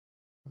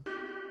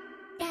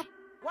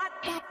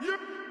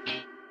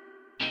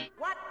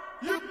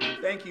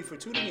Thank you for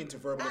tuning in to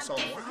Verbal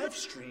Assault live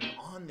stream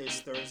on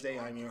this Thursday.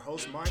 I'm your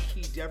host,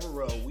 Marquis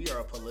Devereaux. We are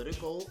a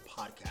political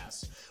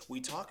podcast. We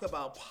talk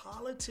about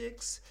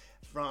politics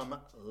from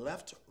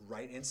left,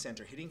 right, and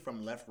center, hitting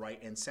from left,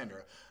 right, and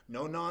center.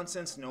 No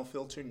nonsense, no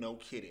filter, no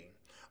kidding.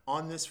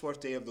 On this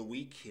fourth day of the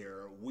week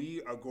here,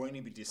 we are going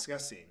to be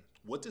discussing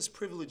what does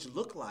privilege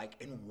look like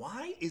and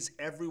why is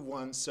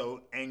everyone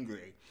so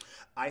angry?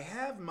 I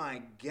have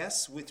my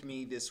guests with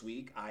me this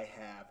week. I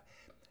have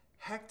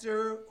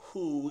Hector,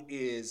 who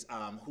is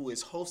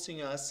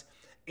hosting us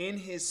in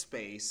his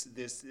space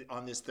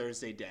on this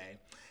Thursday day.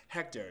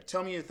 Hector,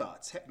 tell me your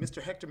thoughts. Mr.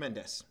 Hector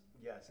Mendez.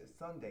 Yes, it's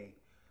Sunday,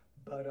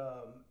 but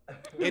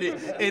It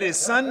is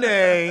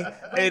Sunday.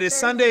 It is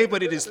Sunday,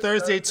 but it is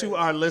Thursday to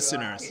our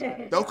listeners.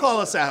 Don't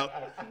call us out.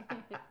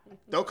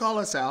 Don't call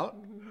us out.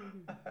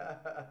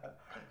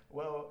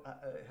 Well,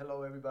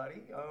 hello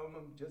everybody.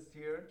 I'm just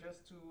here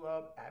to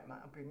add my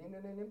opinion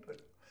and an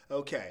input.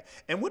 Okay.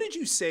 And what did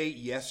you say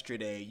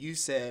yesterday? You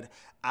said,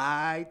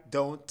 I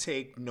don't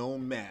take no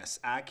mess.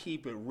 I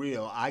keep it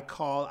real. I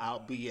call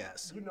out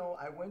BS. You know,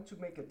 I went to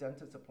make a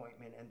dentist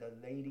appointment and the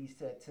lady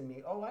said to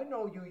me, oh, I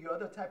know you. You're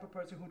the type of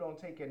person who don't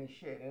take any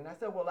shit. And I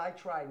said, well, I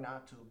try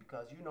not to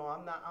because, you know,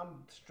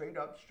 I'm straight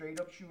up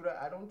shooter.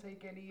 I don't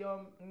take any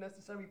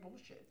unnecessary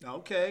bullshit.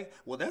 Okay.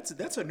 Well,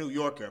 that's a New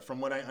Yorker.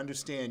 From what I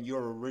understand,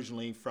 you're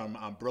originally from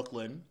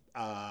Brooklyn.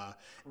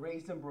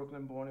 Raised in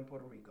Brooklyn, born in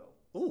Puerto Rico.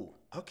 Ooh,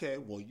 okay.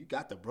 Well, you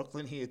got the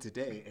Brooklyn here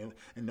today,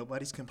 and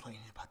nobody's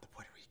complaining about the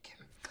Puerto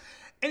Rican.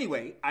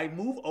 Anyway, I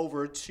move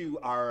over to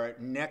our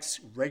next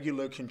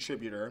regular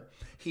contributor.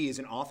 He is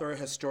an author,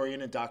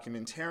 historian, and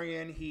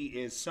documentarian. He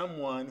is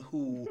someone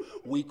who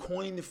we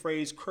coined the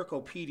phrase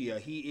Kirkopedia.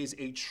 He is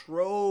a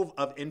trove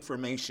of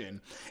information,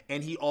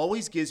 and he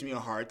always gives me a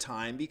hard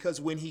time because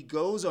when he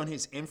goes on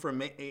his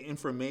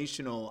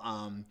informational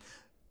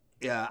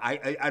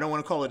I don't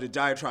want to call it a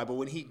diatribe, but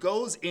when he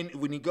goes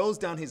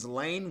down his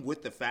lane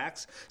with the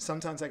facts,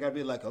 sometimes I gotta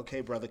be like, okay,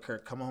 brother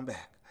Kirk, come on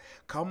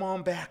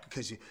back,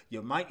 because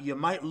you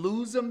might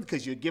lose them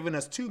because you're giving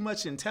us too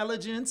much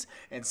intelligence,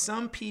 and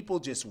some people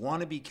just want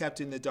to be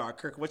kept in the dark.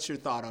 Kirk, what's your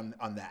thought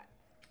on that?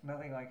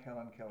 Nothing like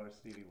Helen Keller's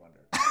Stevie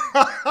Wonder.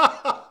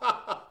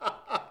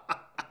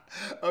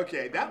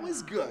 Okay, that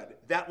was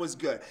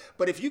good.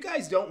 But if you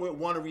guys don't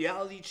want a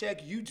reality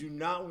check, you do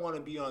not want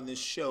to be on this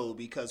show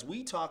because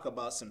we talk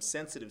about some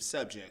sensitive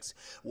subjects,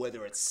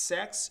 whether it's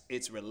sex,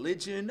 it's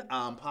religion,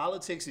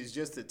 politics is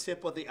just the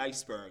tip of the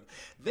iceberg.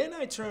 Then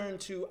I turn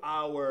to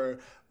our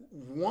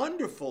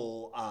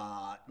wonderful,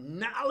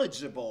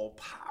 knowledgeable,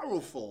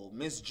 powerful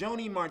Miss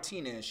Joni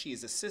Martinez. She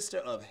is a sister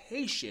of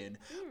Haitian,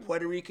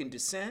 Puerto Rican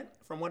descent.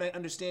 From what I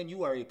understand,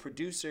 you are a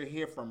producer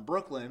here from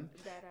Brooklyn.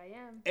 That I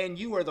am. And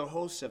you are the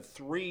host of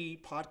 3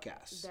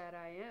 podcasts. That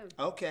I am.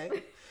 Okay.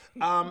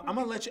 I'm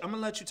gonna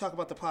let you talk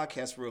about the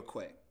podcast real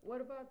quick. What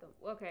about them?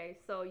 Okay,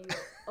 so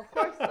of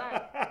course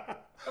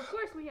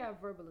we have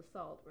Verbal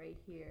Assault right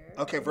here.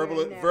 Okay,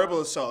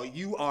 Verbal Assault.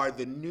 You are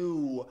the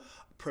new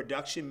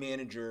production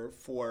manager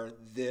for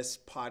this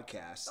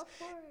podcast. Of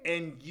course.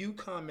 And you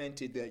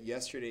commented that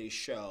yesterday's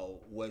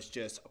show was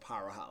just a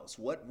powerhouse.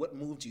 What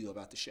moved you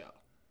about the show?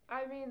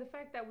 I mean, the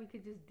fact that we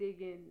could just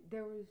dig in.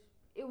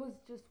 It was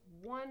just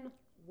one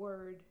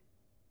word,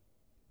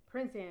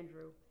 Prince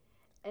Andrew.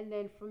 And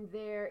then from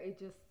there, it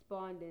just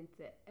spawned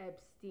into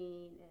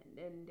Epstein, and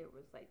then there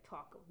was like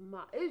talk of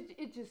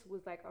it just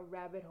was like a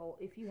rabbit hole.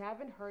 If you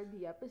haven't heard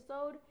the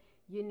episode,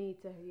 you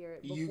need to hear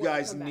it. You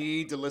guys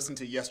need to listen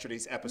to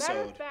yesterday's episode.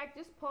 Matter of fact,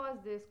 just pause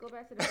this, go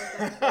back to the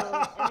first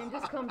episode, and then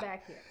just come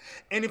back here.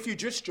 And if you're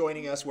just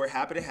joining us, we're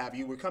happy to have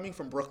you. We're coming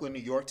from Brooklyn, New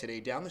York today,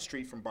 down the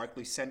street from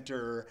Barclays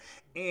Center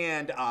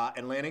and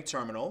Atlantic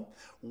Terminal.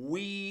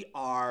 We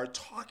are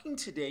talking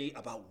today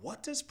about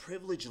what does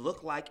privilege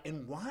look like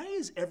and why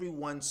is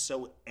everyone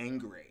so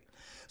angry?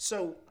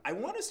 So I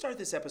want to start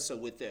this episode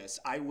with this.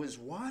 I was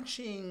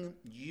watching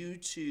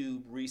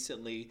YouTube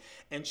recently,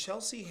 and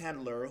Chelsea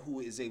Handler, who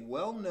is a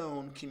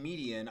well-known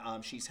comedian,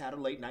 she's had a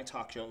late-night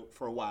talk show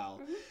for a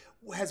while,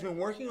 has been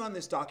working on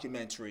this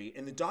documentary,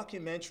 and the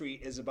documentary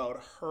is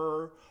about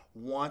her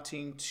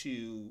wanting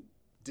to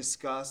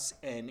discuss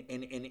and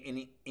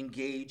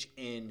engage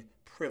in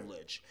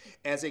privilege.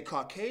 As a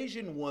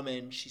Caucasian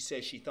woman, she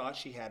says she thought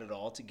she had it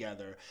all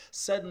together.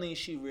 Suddenly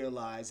she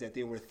realized that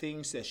there were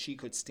things that she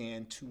could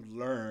stand to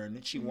learn.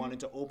 She wanted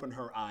to open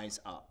her eyes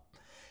up.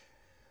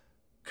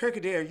 Kirk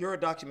Adair, you're a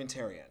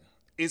documentarian.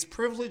 Is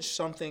privilege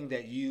something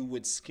that you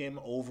would skim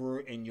over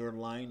in your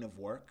line of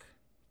work?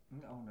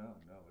 No.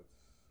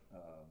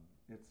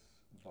 It's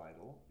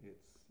vital.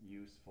 It's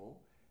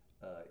useful.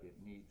 It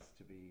needs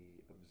to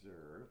be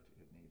observed.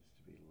 It needs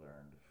to be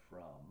learned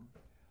from.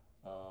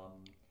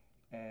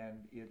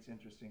 And it's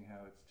interesting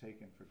how it's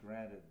taken for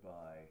granted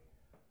by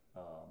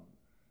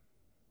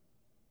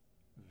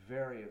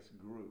various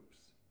groups.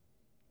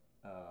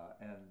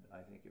 And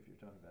I think if you're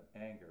talking about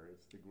anger,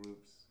 it's the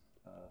groups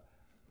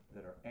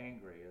that are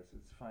angry as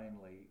it's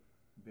finally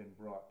been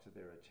brought to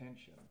their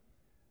attention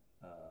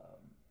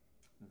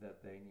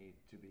that they need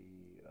to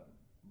be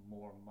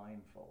more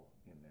mindful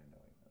in their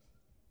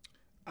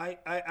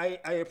knowingness.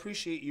 I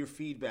appreciate your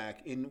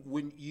feedback. And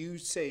when you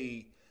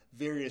say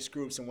various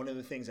groups, and one of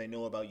the things I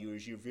know about you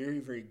is you're very,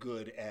 very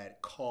good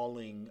at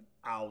calling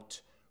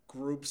out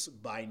groups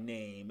by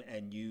name,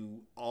 and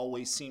you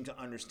always seem to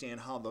understand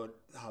how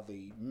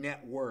the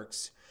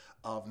networks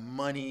of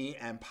money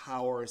and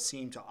power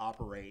seem to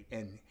operate,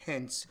 and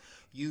hence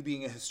you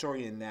being a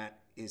historian, that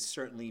is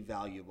certainly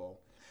valuable.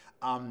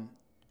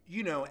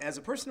 As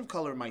a person of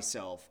color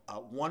myself,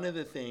 one of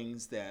the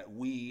things that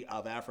we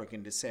of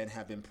African descent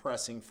have been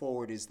pressing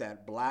forward is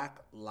that Black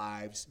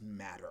Lives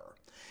Matter.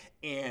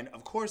 And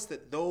of course,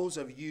 that those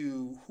of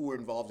you who are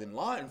involved in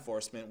law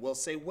enforcement will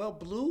say, well,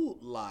 Blue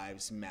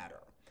Lives Matter.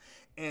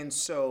 And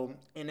so,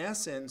 in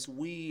essence,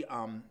 we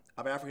of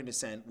African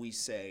descent, we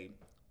say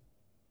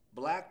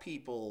Black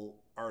people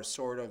are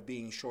sort of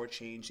being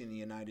shortchanged in the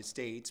United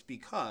States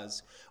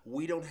because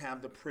we don't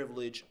have the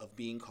privilege of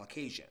being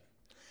Caucasian.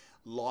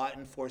 Law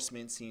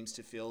enforcement seems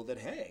to feel that,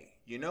 hey,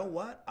 you know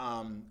what?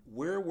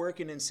 We're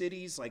working in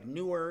cities like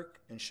Newark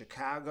and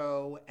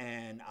Chicago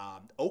and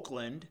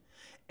Oakland,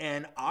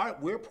 and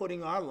we're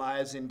putting our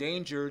lives in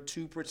danger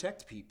to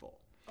protect people.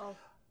 Oh.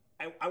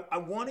 I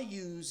want to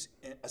use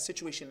a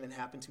situation that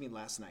happened to me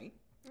last night,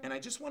 and I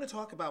just want to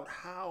talk about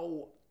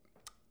how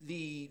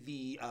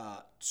the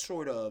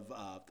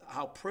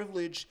how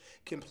privilege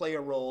can play a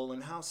role,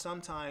 and how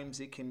sometimes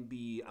it can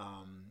be,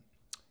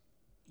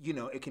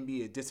 it can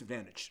be a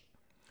disadvantage.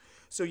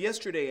 So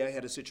yesterday I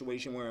had a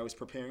situation where I was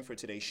preparing for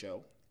today's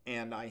show,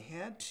 and I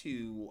had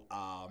to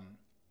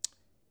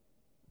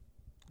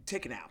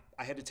take a nap.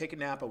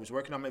 I was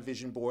working on my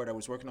vision board. I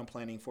was working on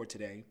planning for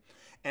today.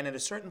 And at a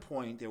certain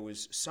point, there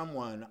was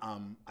someone,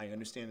 I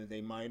understand that they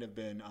might have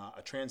been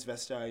a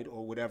transvestite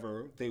or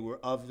whatever. They were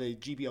of the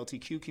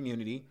GBLTQ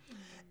community. Mm-hmm.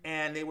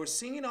 And they were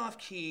singing off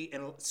key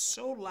and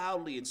so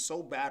loudly and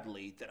so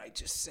badly that I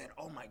just said,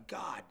 oh my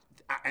God,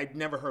 I'd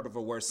never heard of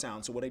a worse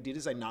sound. So what I did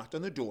is I knocked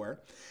on the door.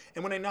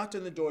 And when I knocked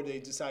on the door, they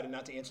decided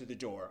not to answer the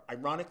door.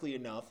 Ironically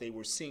enough, they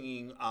were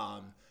singing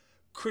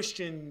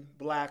Christian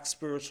Black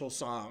spiritual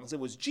songs. It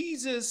was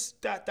Jesus, ...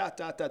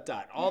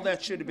 All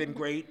that should have been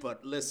great,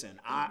 but listen,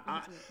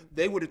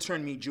 they would have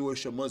turned me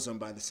Jewish or Muslim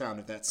by the sound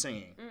of that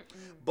singing.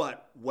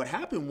 But what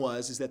happened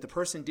is that the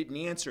person didn't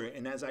answer it,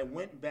 and as I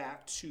went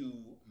back to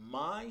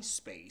my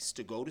space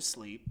to go to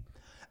sleep,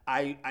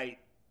 I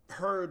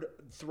heard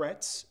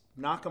threats,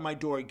 knock on my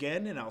door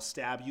again, and I'll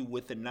stab you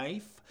with a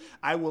knife.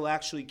 I will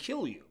actually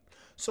kill you.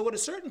 So at a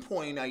certain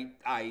point,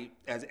 I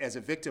as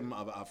a victim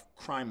of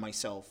crime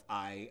myself,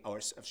 or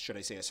should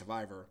I say a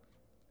survivor,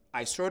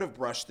 I sort of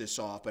brushed this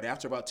off. But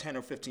after about 10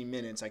 or 15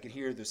 minutes, I could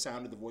hear the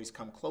sound of the voice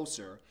come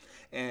closer.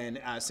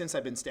 And since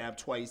I've been stabbed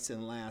twice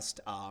in the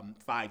last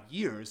 5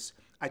 years,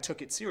 I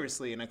took it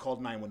seriously and I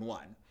called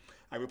 911.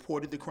 I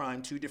reported the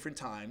crime 2 different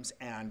times,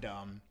 and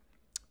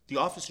the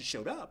officers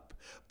showed up.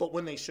 But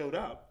when they showed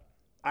up,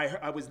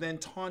 I was then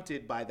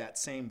taunted by that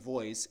same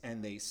voice,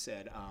 and they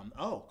said,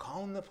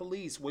 calling the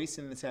police,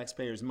 wasting the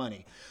taxpayers'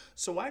 money.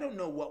 So I don't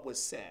know what was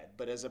said,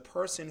 but as a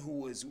person who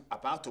was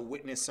about to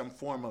witness some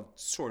form of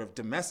sort of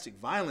domestic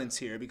violence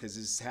here, because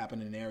this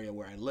happened in an area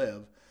where I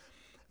live,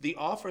 the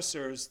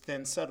officers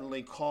then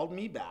suddenly called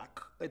me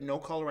back. A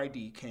no-caller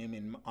ID came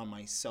in on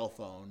my cell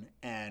phone,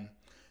 and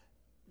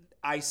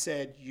I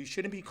said, you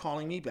shouldn't be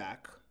calling me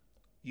back.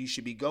 You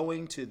should be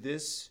going to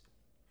this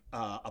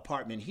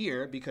apartment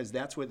here, because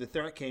that's where the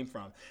threat came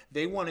from.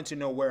 They wanted to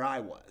know where I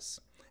was.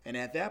 And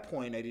at that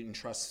point, I didn't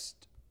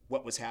trust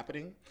what was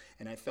happening,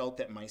 and I felt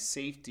that my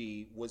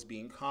safety was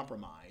being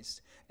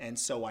compromised. And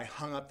so I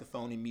hung up the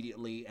phone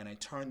immediately, and I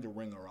turned the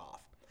ringer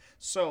off.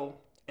 So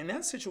in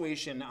that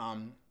situation,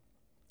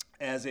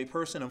 as a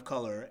person of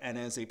color and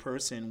as a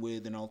person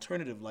with an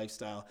alternative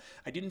lifestyle,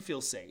 I didn't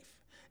feel safe.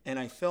 And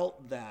I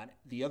felt that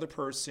the other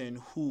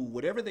person who,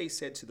 whatever they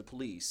said to the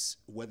police,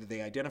 whether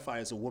they identify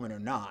as a woman or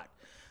not,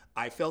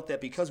 I felt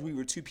that because we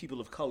were 2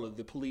 people of color,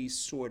 the police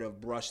sort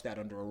of brushed that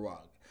under a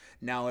rug.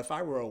 Now, if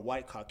I were a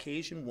white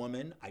Caucasian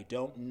woman, I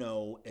don't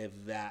know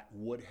if that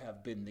would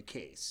have been the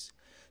case.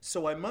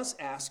 So I must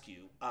ask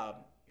you,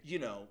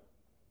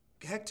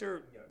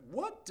 Hector,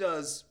 what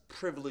does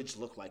privilege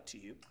look like to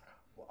you?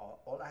 Well,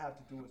 all I have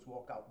to do is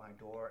walk out my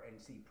door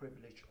and see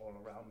privilege all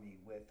around me.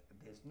 With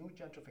this new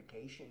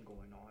gentrification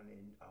going on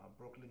in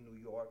Brooklyn, New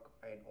York,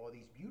 and all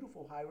these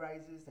beautiful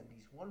high-rises and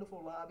these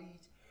wonderful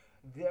lobbies,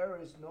 there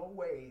is no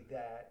way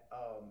that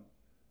a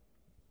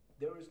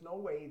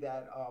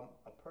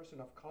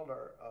person of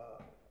color,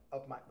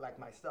 like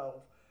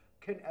myself,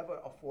 can ever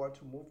afford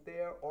to move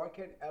there or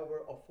can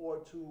ever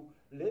afford to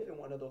live in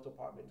one of those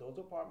apartments. Those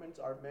apartments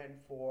are meant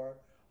for,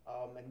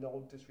 and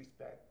no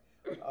disrespect,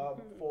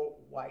 for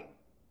white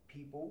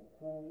people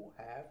who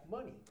have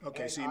money.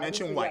 Okay, and so you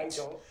mentioned white.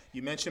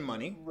 You mentioned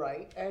money.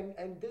 Right,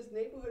 and this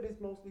neighborhood is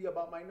mostly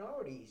about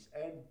minorities,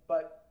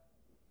 but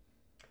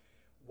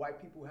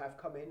white people have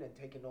come in and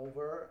taken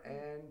over,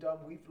 and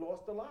we've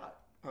lost a lot.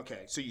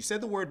 Okay, so you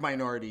said the word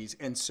minorities,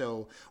 and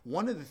so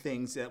one of the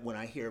things that when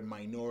I hear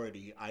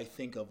minority, I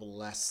think of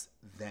less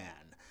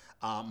than.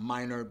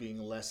 minor being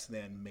less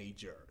than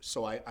major.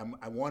 So I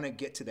want to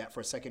get to that for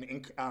a second.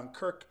 And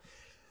Kirk,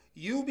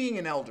 you being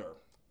an elder,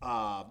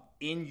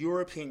 in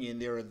your opinion,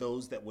 there are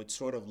those that would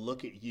sort of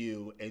look at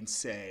you and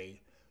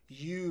say,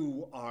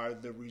 you are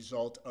the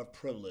result of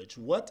privilege.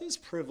 What does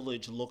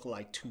privilege look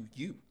like to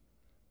you?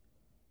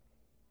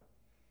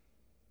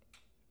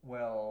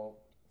 Well,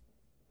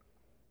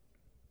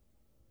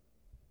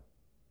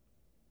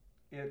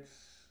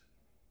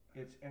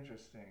 it's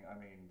interesting. I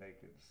mean, they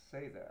could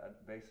say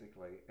that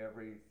basically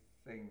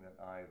everything that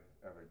I've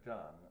ever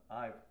done,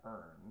 I've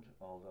earned,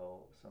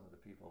 although some of the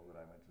people that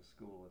I went to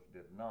school with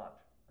did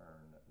not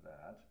earn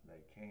that.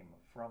 They came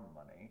from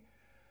money.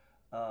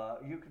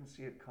 You can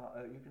see it.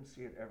 You can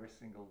see it every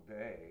single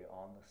day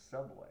on the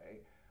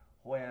subway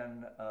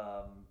when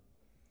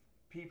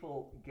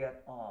people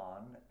get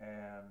on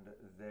and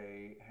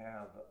they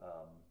have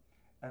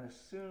an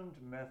assumed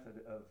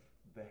method of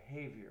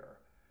behavior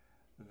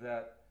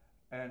that,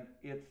 and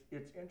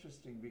it's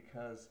interesting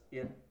because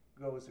it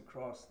goes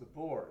across the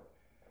board.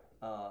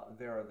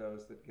 There are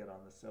those that get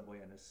on the subway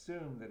and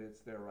assume that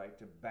it's their right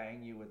to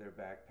bang you with their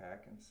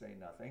backpack and say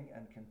nothing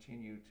and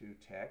continue to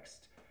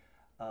text.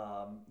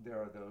 There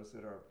are those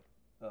that are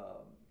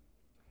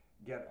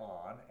get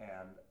on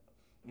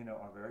and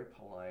are very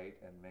polite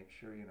and make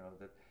sure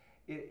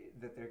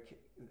that their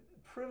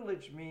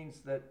privilege means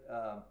that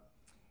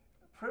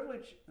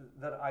privilege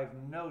that I've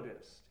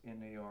noticed in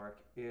New York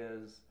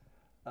is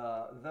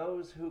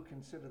those who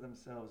consider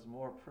themselves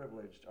more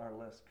privileged are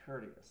less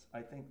courteous.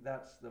 I think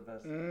that's the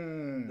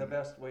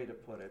best way to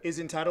put it. Is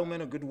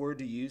entitlement a good word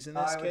to use in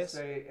this case? I would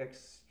say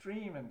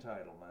extreme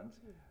entitlement,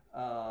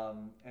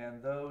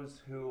 and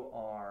those who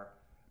are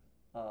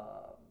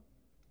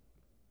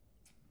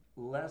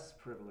less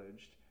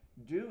privileged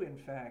do in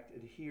fact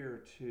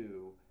adhere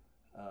to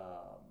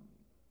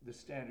the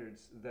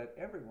standards that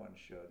everyone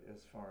should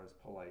as far as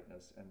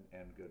politeness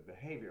and good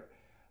behavior.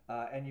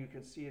 And you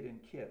can see it in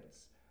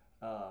kids.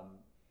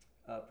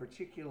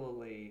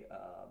 Particularly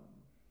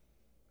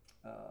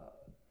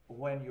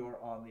when you're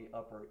on the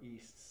Upper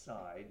East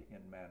Side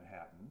in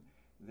Manhattan,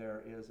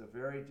 there is a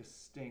very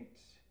distinct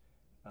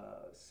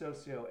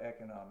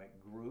socioeconomic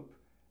group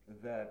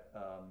that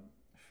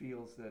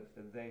feels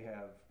that they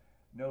have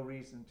no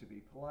reason to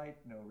be polite,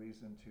 no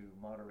reason to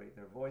moderate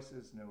their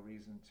voices, no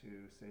reason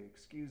to say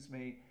excuse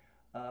me,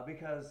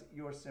 because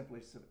you're simply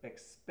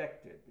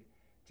expected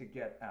to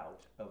get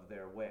out of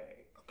their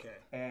way. Okay.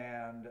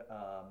 And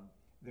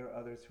there are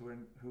others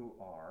who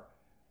are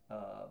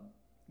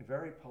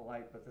very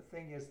polite, but the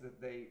thing is that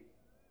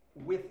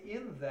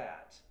within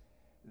that,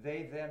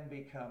 they then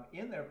become,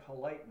 in their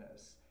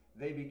politeness,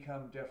 they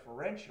become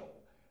deferential,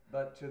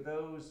 but to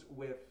those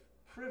with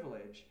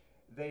privilege,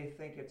 they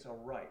think it's a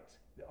right.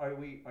 Are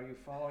you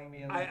following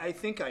me? I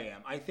think I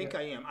am.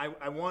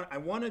 I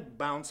want to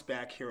bounce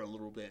back here a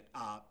little bit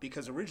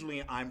because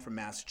originally I'm from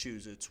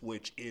Massachusetts,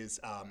 which is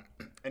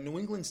a New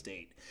England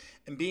state,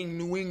 and being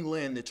New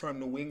England, the term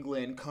New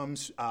England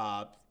comes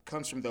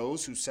from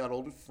those who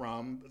settled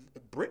from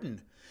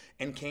Britain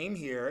and came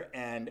here,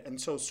 and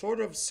so sort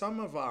of some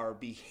of our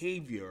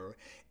behavior,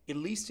 at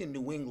least in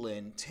New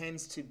England,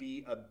 tends to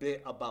be a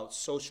bit about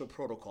social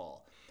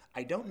protocol.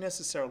 I don't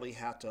necessarily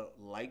have to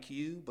like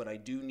you, but I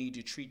do need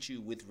to treat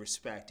you with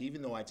respect,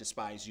 even though I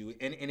despise you.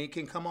 And it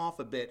can come off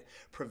a bit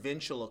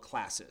provincial or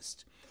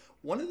classist.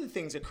 One of the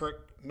things that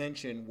Kirk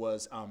mentioned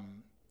was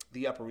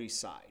the Upper East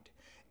Side.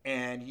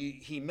 And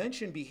he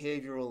mentioned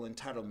behavioral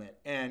entitlement.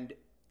 And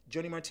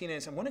Joni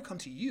Martinez, I want to come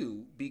to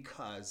you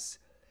because,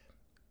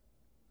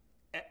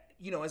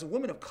 as a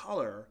woman of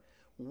color,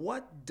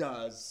 what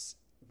does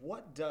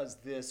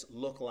this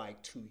look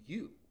like to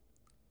you?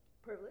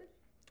 Privilege?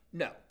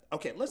 No.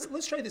 Okay,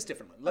 let's try this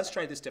differently.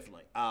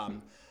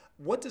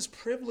 What does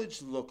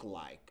privilege look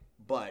like?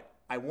 But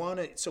I want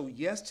to, so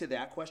yes to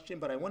that question,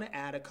 but I want to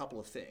add a couple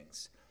of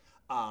things.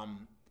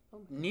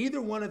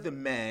 Neither one of the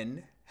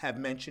men have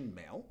mentioned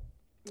male.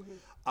 Mm-hmm.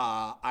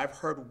 I've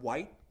heard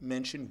white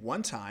mentioned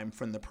one time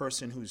from the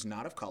person who's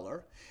not of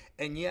color,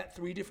 and yet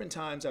 3 different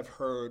times I've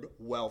heard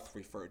wealth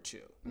referred to.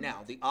 Mm-hmm.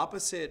 Now, the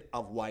opposite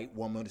of white,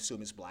 one would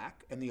assume is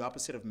black, and the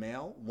opposite of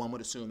male, one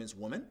would assume is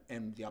woman,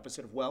 and the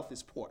opposite of wealth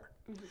is poor.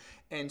 Mm-hmm.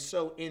 And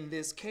so in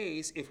this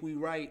case, if we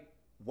write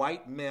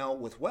white male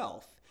with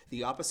wealth,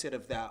 the opposite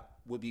of that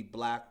would be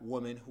black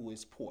woman who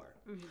is poor.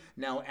 Mm-hmm.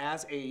 Now,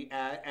 as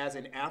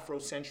an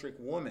Afrocentric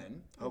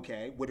woman,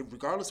 okay,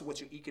 regardless of what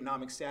your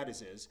economic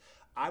status is,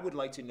 I would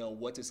like to know,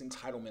 what does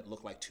entitlement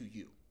look like to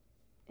you?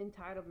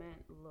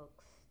 Entitlement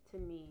looks to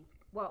me,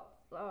 well,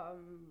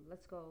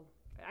 let's go,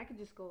 I could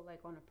just go like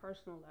on a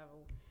personal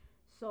level.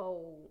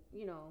 So,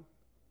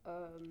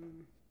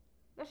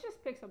 let's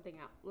just pick something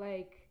out,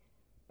 like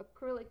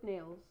acrylic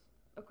nails,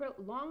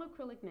 long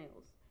acrylic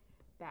nails.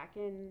 Back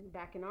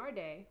in our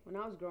day, when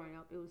I was growing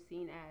up, it was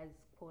seen as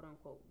quote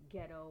unquote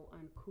ghetto,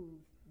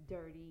 uncouth,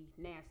 dirty,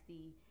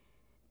 nasty,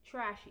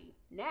 trashy.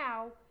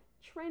 Now,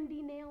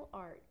 trendy nail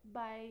art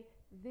by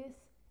this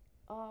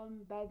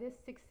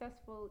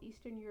successful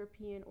Eastern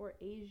European or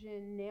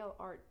Asian nail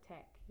art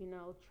tech,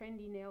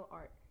 trendy nail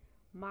art.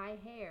 My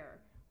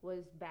hair,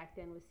 was back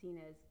then was seen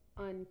as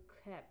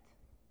unkept,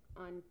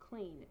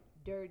 unclean,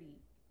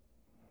 dirty,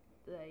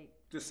 like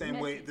The same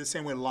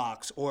way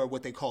locks or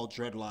what they call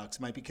dreadlocks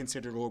might be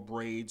considered, or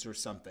braids or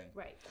something.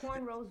 right,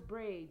 cornrows,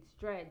 braids,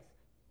 dreads.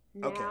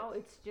 Now Okay.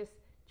 it's just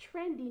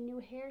trendy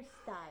new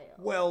hairstyle.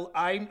 Well,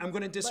 I'm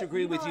going to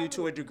disagree you know, with you I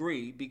to would- a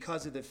degree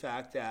because of the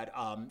fact that,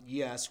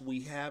 yes,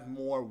 we have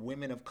more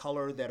women of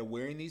color that are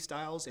wearing these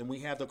styles, and we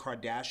have the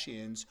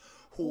Kardashians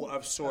who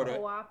are sort of.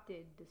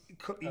 Co-opted this.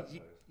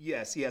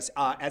 Yes.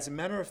 As a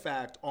matter of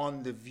fact,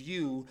 on The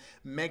View,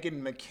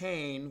 Meghan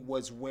McCain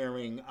was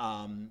wearing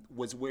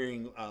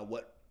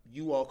what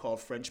you all call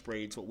French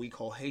braids, what we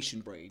call Haitian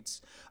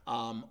braids.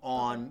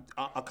 On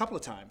a couple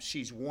of times,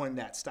 she's worn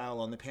that style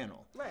on the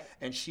panel, Right.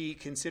 and she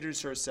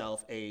considers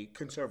herself a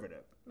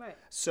conservative. Right.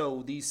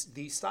 So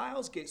these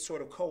styles get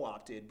sort of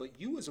co-opted, but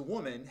you as a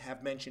woman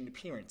have mentioned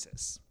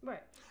appearances.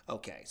 Right.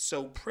 Okay,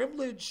 so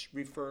privilege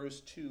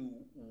refers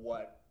to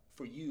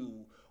for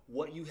you,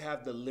 what you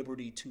have the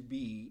liberty to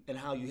be and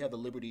how you have the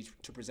liberty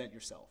to present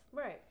yourself.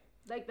 Right.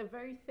 Like the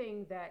very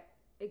thing that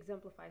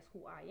exemplifies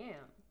who I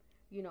am.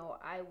 You know,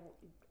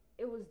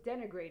 it was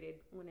denigrated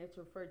when it's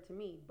referred to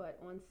me, but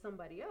on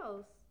somebody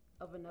else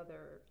of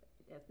another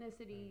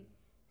ethnicity,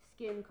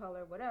 skin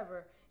color,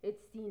 whatever,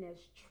 it's seen as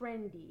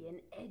trendy and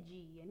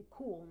edgy and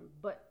cool.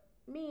 But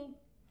me,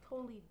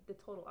 totally the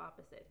total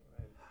opposite.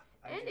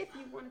 And if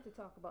you wanted to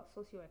talk about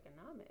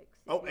socioeconomics.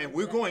 Oh, and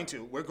we're going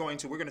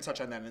to touch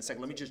on that in a second.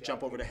 Let me just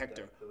jump over to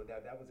Hector.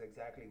 That was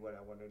exactly what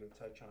I wanted to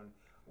touch on.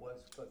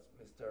 Was what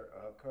Mr.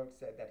 Kirk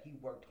said, that he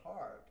worked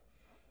hard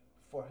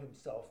for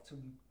himself to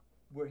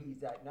where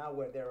he's at now,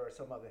 where there are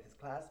some of his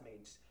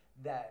classmates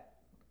that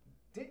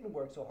didn't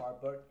work so hard,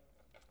 but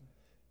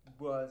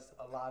was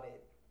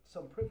allotted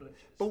some privileges.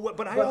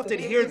 But I the often thing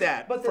hear is-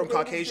 that but the from thing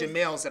is Caucasian this-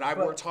 males that I've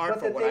but- worked hard but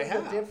for the what I thing-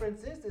 have. The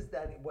difference is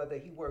that whether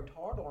he worked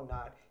hard or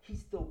not, he's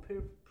still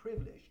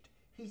privileged.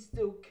 He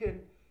still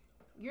can.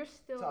 You're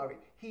still. Sorry,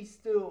 he's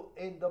still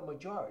in the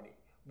majority,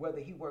 whether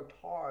he worked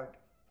hard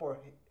for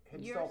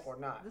himself or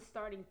not. The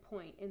starting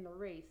point in the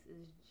race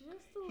is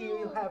just a He'll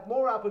little. have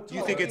more opportunities.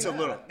 You think it's a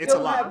little? It's a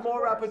He'll lot. have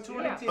more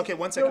opportunities. Yeah. Okay,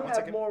 one second, He'll one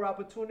second. have more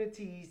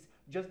opportunities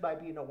just by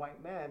being a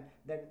white man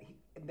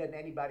than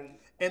anybody.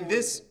 And who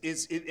this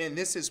isn't.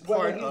 is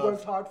whether part he of.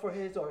 worked hard for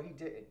his or he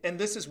didn't. And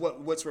this is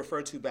what's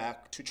referred to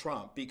back to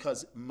Trump,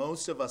 because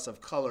most of us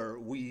of color,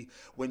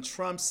 when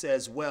Trump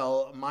says,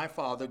 well, my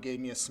father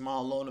gave me a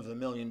small loan of $1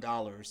 million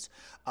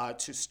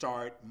to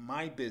start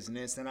my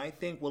business, and I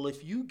think, well,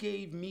 if you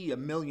gave me $1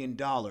 million,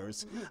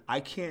 I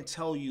can't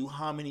tell you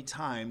how many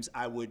times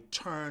I would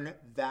turn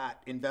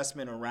that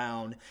investment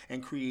around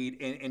and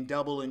create and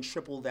double and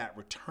triple that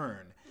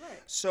return. Right.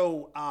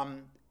 So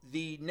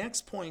the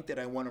next point that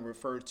I want to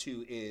refer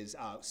to is,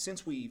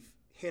 since we've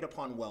hit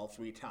upon wealth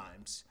 3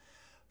 times,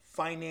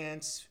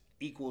 finance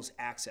equals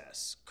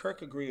access.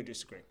 Kirk, agree or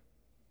disagree?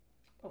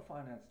 Well,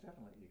 finance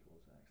definitely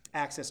equals access.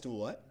 Access to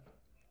what?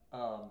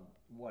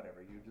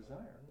 Whatever you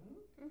desire.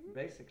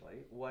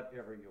 Basically,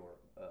 whatever your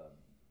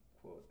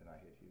quote, and I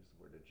hate to use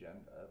the word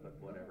agenda, but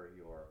whatever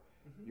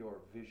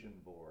your vision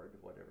board,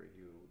 whatever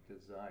you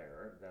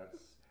desire,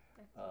 that's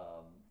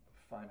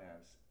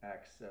finance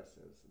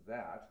accesses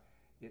that.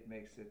 It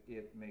makes it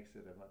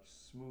a much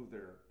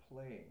smoother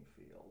playing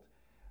field.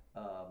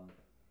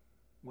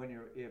 When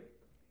you're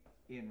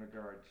in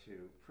regard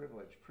to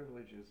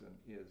privilege is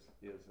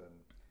an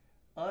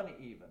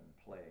uneven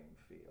playing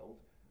field,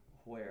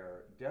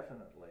 where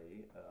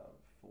definitely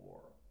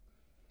for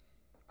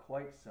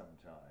quite some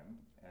time,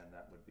 and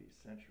that would be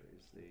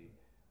centuries, the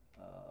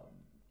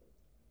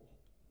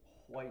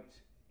white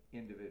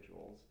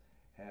individuals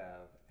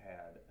have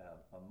had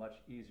a much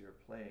easier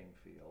playing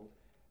field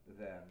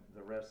than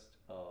the rest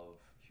of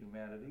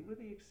humanity, with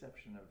the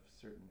exception of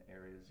certain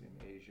areas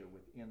in Asia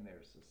within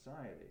their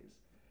societies.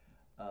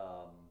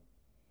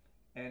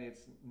 And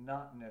it's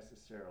not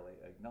necessarily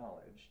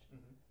acknowledged.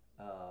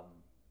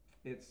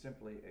 It's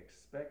simply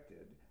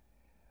expected.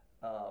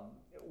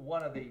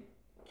 One of the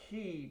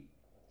key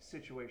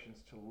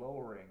situations to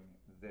lowering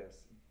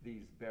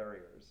these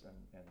barriers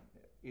and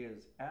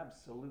is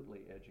absolutely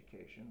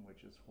education,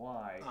 which is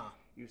why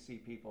you see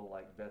people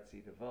like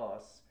Betsy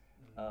DeVos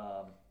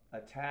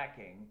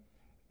attacking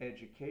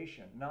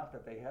education. Not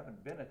that they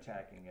haven't been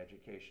attacking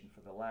education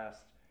for the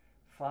last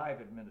 5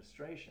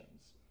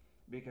 administrations,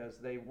 because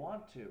they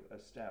want to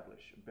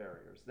establish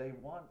barriers. They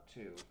want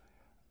to.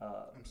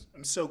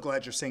 I'm so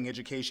glad you're saying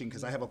education,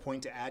 because I have a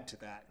point to add to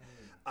that.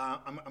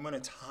 I'm going to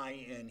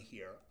tie in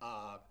here.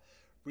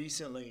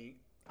 Recently,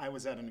 I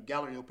was at a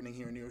gallery opening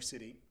here in New York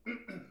City.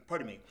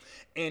 Pardon me.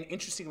 And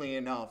interestingly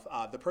enough,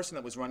 the person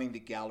that was running the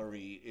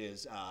gallery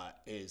is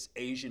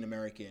Asian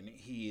American.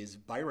 He is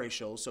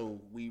biracial,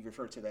 so we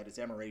refer to that as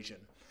Amerasian.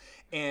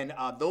 And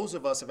those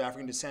of us of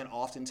African descent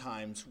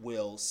oftentimes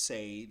will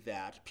say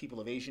that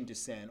people of Asian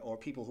descent or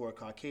people who are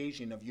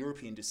Caucasian of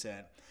European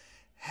descent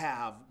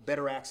have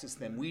better access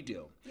than we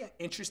do. Yeah.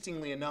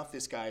 Interestingly enough,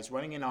 this guy is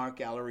running an art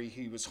gallery.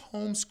 He was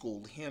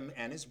homeschooled, him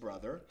and his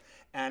brother,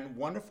 and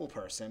wonderful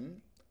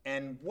person.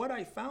 And what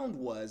I found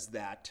was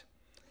that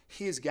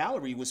his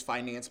gallery was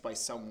financed by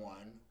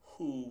someone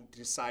who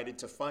decided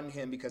to fund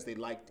him because they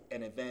liked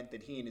an event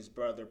that he and his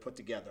brother put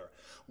together.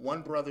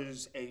 One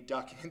brother's a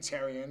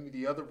documentarian,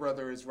 the other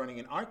brother is running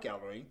an art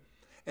gallery.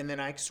 And then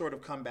I sort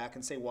of come back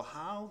and say, well,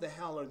 how the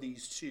hell are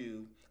these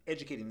two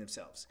educating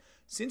themselves?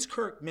 Since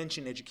Kirk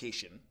mentioned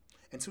education,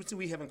 and since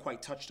we haven't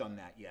quite touched on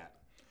that yet,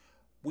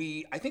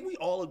 I think we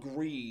all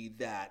agree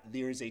that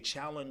there is a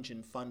challenge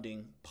in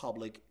funding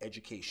public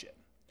education.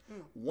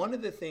 One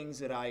of the things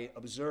that I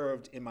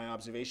observed in my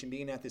observation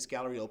being at this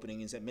gallery opening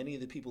is that many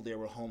of the people there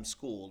were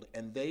homeschooled,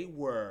 and they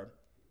were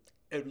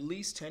at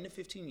least 10 to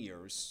 15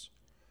 years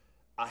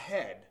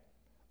ahead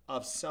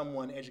of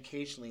someone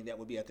educationally that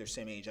would be at their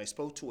same age. I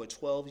spoke to a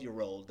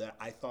 12-year-old that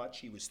I thought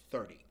she was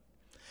 30.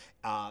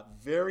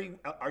 Very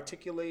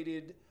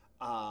articulated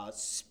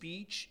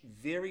speech,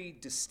 very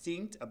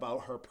distinct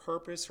about her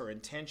purpose, her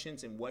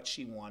intentions, and what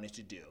she wanted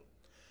to do.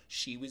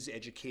 She was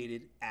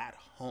educated at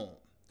home.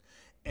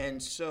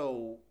 And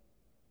so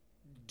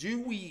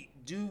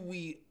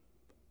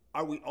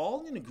are we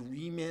all in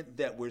agreement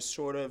that we're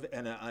sort of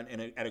at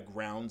a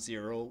ground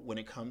zero when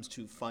it comes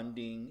to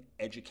funding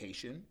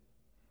education,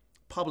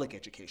 public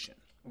education?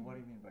 What do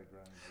you mean by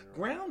ground zero?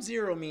 Ground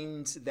zero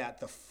means that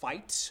the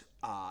fight,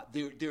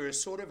 there is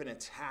sort of an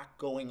attack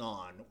going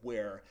on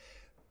where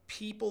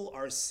people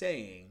are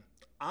saying,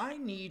 I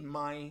need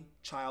my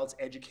child's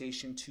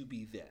education to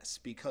be this,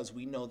 because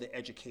we know that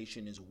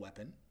education is a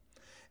weapon.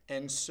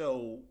 And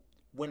so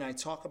when I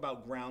talk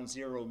about ground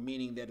zero,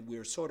 meaning that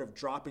we're sort of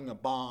dropping a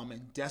bomb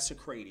and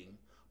desecrating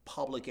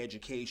public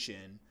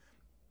education,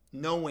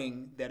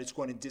 knowing that it's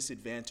going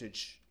to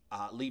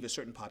leave a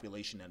certain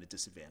population at a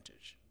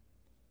disadvantage.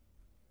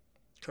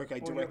 Kirk, I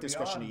direct this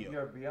question to you.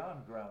 You're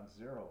beyond ground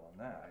zero on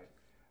that.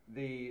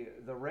 The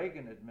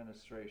Reagan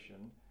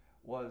administration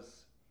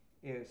was,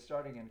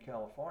 starting in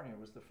California,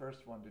 was the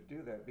first one to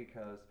do that,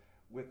 because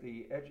with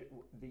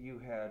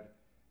you had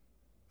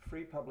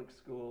free public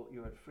school,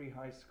 you had free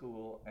high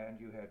school, and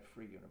you had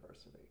free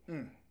university.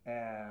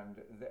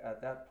 And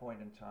at that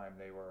point in time,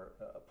 they were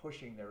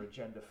pushing their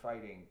agenda,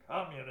 fighting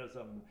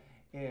communism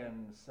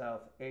in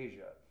South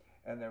Asia.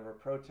 And there were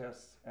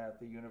protests at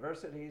the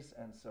universities,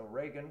 and so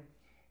Reagan,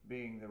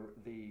 being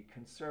the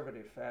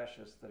conservative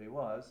fascist that he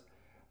was,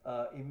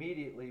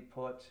 immediately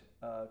put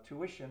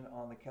tuition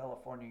on the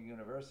California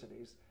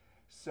universities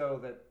so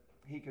that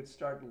he could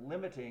start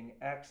limiting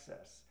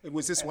access.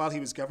 Was this while he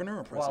was governor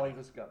or president? While he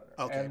was governor.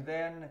 Okay. And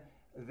then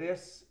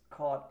this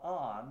caught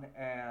on,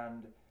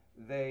 and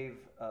they've,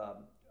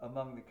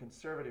 among the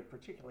conservative,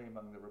 particularly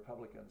among the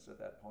Republicans at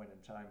that point in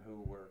time,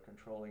 who were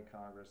controlling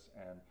Congress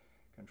and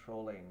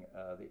controlling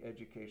the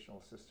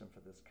educational system for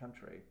this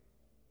country.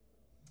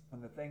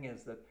 And the thing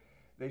is that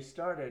they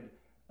started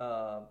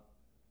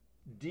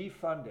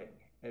defunding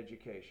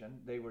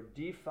education. They were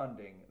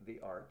defunding the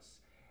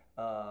arts.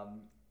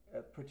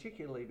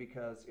 Particularly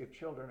because if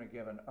children are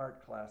given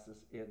art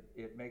classes,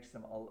 it makes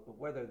them,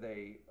 whether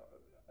they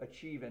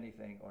achieve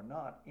anything or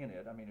not in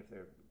it, I mean, if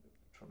they're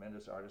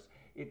tremendous artists,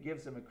 it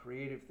gives them a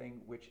creative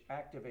thing which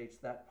activates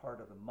that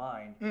part of the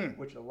mind,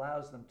 which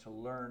allows them to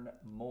learn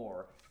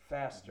more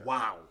faster.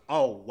 Wow.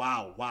 Oh,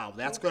 wow.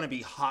 That's going to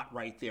be hot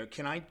right there.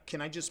 Can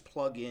I just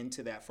plug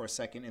into that for a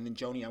second? And then,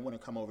 Joni, I want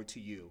to come over to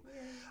you.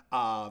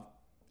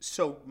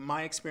 So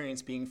my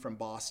experience being from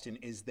Boston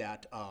is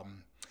that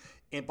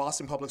in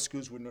Boston public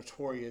schools were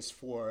notorious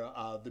for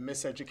the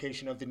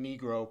miseducation of the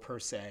Negro per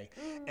se.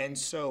 And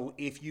so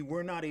if you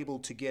were not able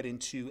to get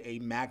into a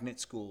magnet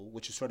school,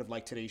 which is sort of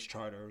like today's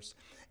charters,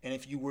 and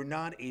if you were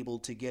not able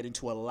to get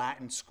into a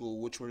Latin school,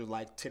 which were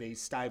like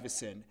today's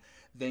Stuyvesant,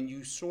 then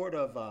you sort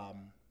of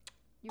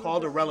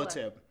called a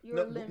relative.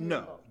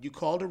 You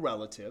called a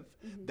relative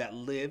that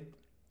lived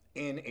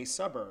in a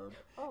suburb,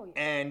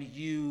 and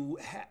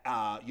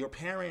your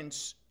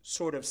parents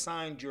sort of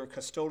signed your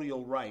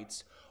custodial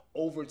rights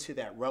over to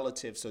that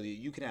relative so that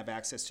you can have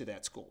access to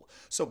that school.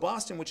 So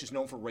Boston, which is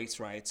known for race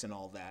riots and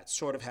all that,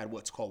 sort of had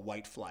what's called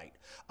white flight.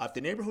 If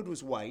the neighborhood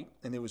was white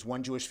and there was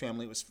one Jewish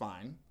family, it was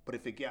fine. But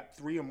if it got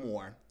three or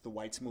more, the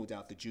whites moved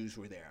out, the Jews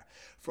were there.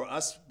 For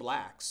us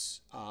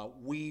blacks,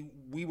 we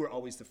were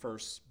always the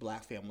first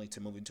black family to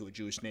move into a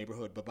Jewish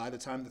neighborhood. But by the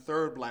time the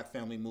third black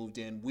family moved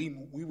in, we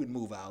would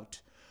move out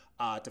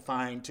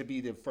to be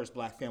the first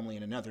black family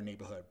in another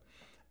neighborhood.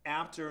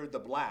 After the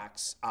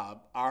blacks,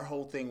 our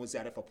whole thing was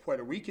that if a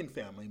Puerto Rican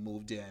family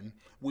moved in,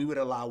 we would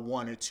allow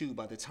one or two.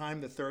 By the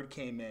time the third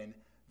came in,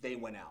 they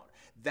went out.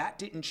 That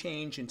didn't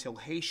change until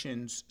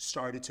Haitians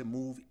started to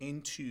move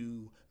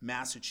into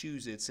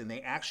Massachusetts, and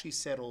they actually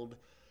settled,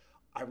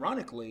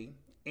 ironically,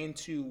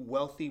 into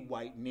wealthy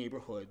white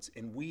neighborhoods,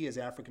 and we as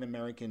African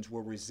Americans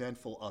were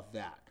resentful of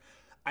that.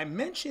 I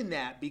mention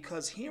that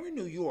because here in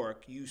New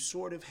York, you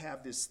sort of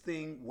have this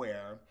thing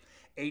where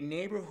a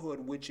neighborhood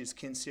which is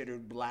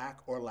considered black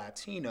or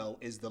Latino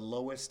is the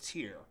lowest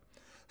tier.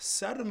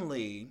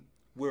 Suddenly,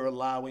 we're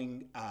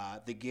allowing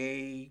the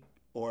gay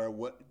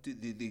or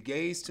the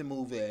gays to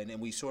move in, and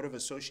we sort of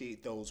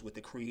associate those with the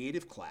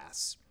creative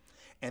class.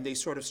 and they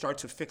sort of start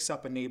to fix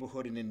up a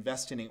neighborhood and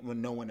invest in it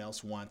when no one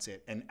else wants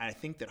it. And I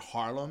think that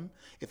Harlem,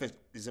 if it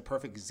is a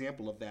perfect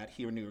example of that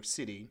here in New York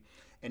City,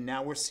 and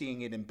now we're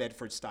seeing it in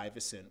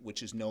Bedford-Stuyvesant,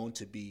 which is known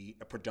to be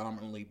a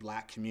predominantly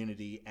black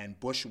community, and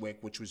Bushwick,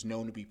 which was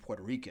known to be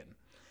Puerto Rican.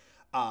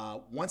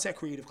 Once that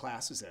creative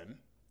class is in,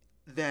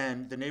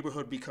 then the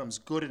neighborhood becomes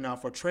good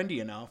enough or trendy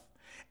enough,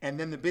 and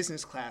then the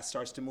business class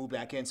starts to move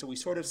back in. So we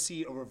sort of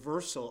see a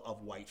reversal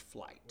of white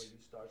flight. Where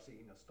you start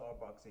seeing a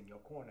Starbucks in your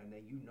corner, and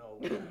then you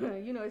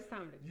know It's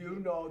time to. you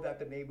know that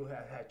the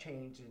neighborhood had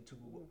changed into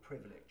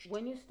privilege.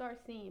 When you start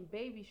seeing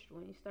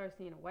when you start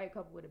seeing a white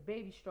couple with a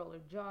baby stroller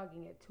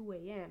jogging at 2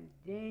 a.m.,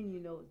 then you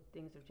know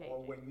things are changing.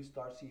 Or when you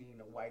start seeing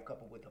a white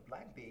couple with a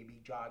black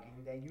baby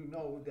jogging, then you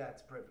know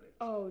that's privilege.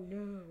 Oh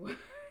no.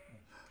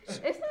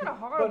 It's not a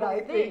horrible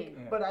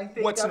thing. But I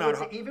think What's that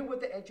not even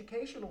with the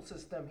educational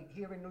system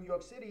here in New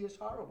York City is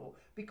horrible,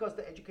 because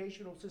the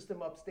educational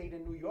system upstate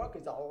in New York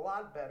is a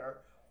lot better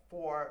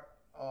for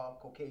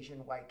Caucasian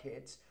white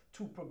kids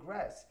to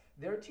progress.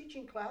 They're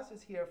teaching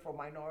classes here for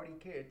minority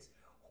kids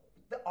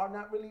that are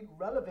not really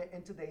relevant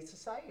in today's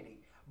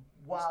society.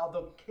 While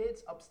the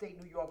kids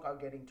upstate New York are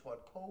getting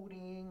taught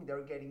coding,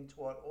 they're getting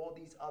taught all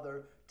these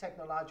other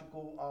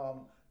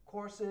technological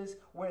courses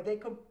where they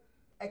can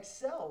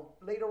excel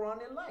later on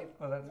in life.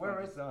 Well, that's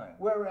by design.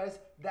 Whereas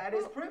that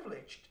is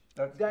privileged.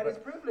 That is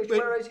privileged. But-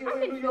 Whereas here I in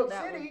can New feel York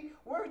that City,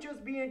 we're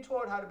just being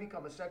taught how to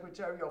become a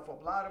secretary or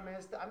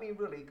phlebotomist. I mean,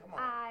 really, come on.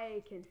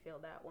 I can feel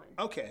that one.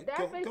 Okay, That's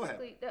go ahead.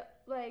 basically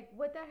like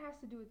what that has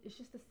to do with. It's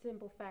just a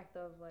simple fact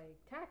of like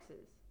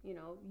taxes. You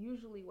know,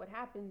 usually what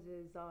happens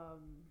is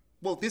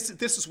Well, this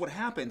is what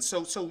happens.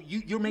 So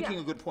you're making Yeah.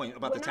 a good point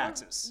about the when I-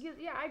 taxes.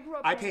 yeah, I grew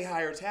up. I in- pay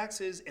higher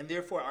taxes, and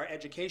therefore our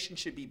education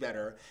should be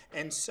better.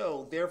 And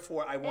so,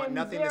 therefore, I want and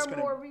nothing there that's are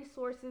going more to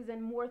resources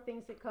and more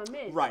things that come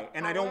in. right.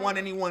 And I don't want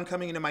However- anyone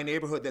coming into my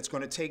neighborhood that's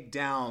going to take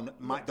down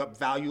the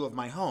value of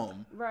my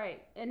home.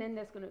 Right, and then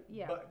that's gonna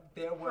But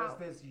there was How?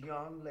 this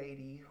young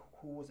lady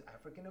who was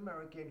African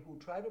American who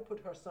tried to put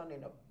her son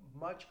in a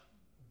much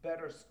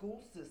better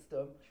school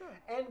system Sure.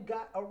 and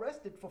got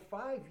arrested for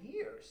 5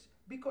 years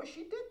because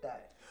she did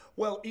that.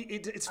 Well,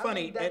 it's I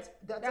funny. mean, that's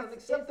That's-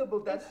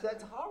 unacceptable. it's-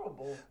 That's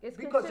horrible. it's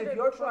Because if considered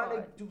you're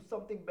trying fraud. to do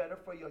something better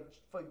for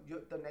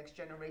the next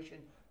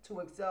generation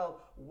to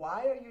excel,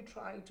 why are you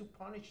trying to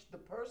punish the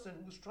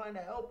person who's trying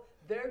to help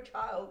their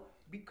child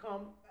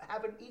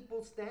have an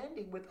equal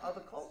standing with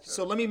other cultures?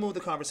 So let me move the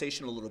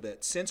conversation a little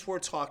bit. Since we're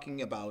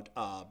talking about,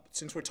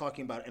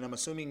 and I'm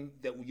assuming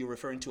that you're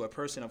referring to a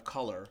person of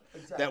color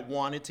Exactly. that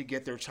wanted to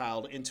get their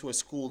child into a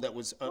school that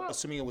was,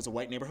 assuming it was a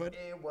white neighborhood.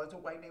 It was a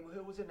white neighborhood.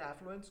 It was an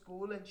affluent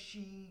school, and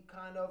she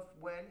kind of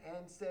went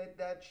and said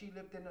that she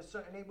lived in a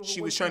certain neighborhood.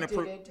 She when was trying to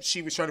didn't.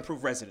 She was trying to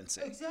prove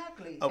residency.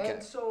 Exactly. Okay.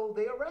 And so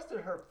they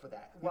arrested her for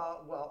that.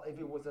 Well, if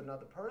it was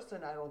another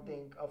person, I don't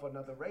think of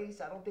another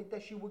race, I don't think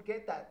that she would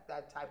get that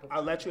type of.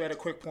 I'll let you add a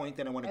quick point,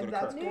 then I want to go And to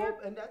that's Kirk.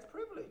 good, and that's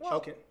privilege. Well,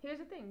 Okay. Here's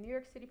the thing: New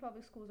York City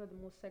public schools are the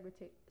most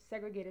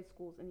segregated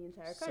schools in the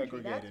entire country.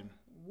 Segregated.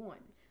 That's one.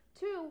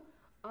 Two,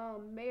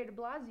 Mayor De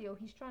Blasio,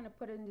 he's trying to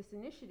put in this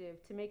initiative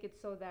to make it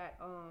so that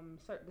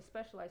the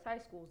specialized high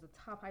schools, the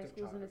top high The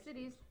schools in the charter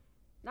cities,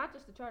 not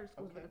just the charter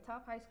schools, but Okay. the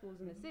top high schools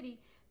in the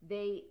city,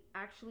 they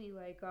actually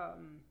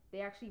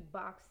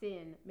box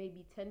in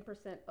maybe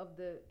 10% of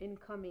the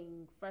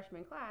incoming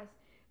freshman class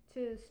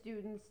to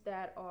students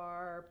that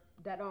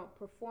don't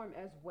perform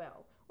as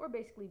well, or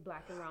basically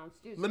black and brown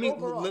students. Let me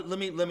Overall, let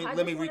me I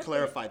just wanna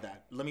reclarify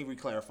that. Let me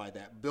reclarify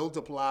that. Bill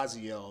De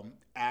Blasio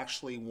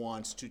actually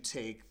wants to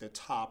take the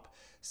top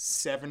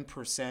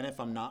 7%, if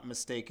I'm not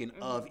mistaken,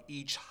 of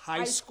each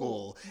high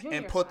school Junior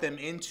and put high. them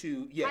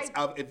into High-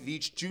 of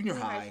each junior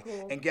Junior high high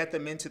school. and get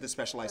them into the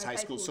specialized high High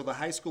schools. So schools. the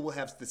high school will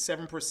have the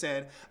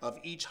 7% of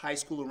each high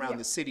school around Yeah.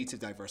 the city to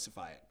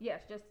diversify it.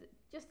 Yes,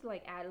 just to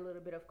like add a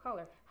little bit of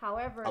color.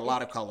 However, A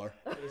lot of color.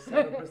 Is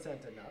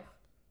 7% enough?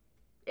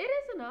 it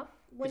is enough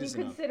when It you is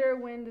enough. consider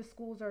when the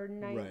schools are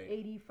Right.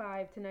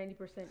 85 to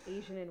 90%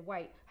 Asian and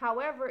white.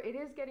 However, it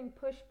is getting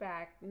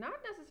pushback, not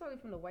necessarily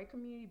from the white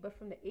community, but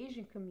from the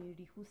Asian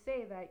community, who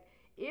say that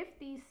if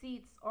these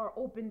seats are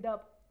opened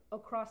up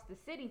across the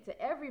city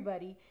to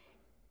everybody,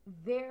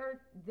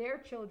 their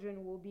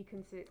children will be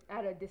considered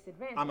at a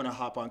disadvantage. I'm going to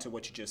hop onto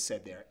what you just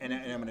said there, and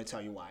I'm going to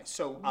tell you why.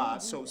 So,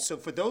 so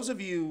for those of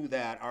you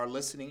that are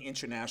listening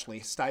internationally,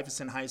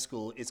 Stuyvesant High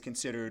School is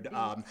considered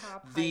top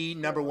the high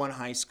number one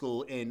high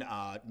school in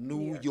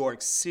New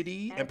York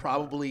City and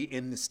probably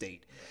in the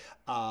state.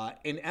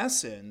 In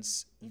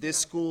essence, this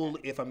school,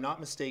 if I'm not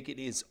mistaken,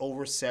 is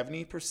over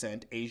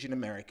 70% Asian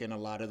American. A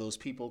lot of those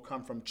people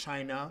come from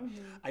China.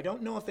 I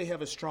don't know if they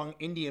have a strong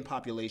Indian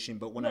population,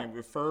 but when I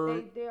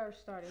refer They are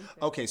starting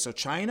to. Okay, so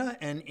China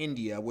and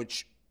India,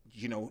 which,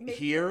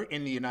 here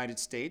in the United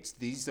States,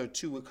 these are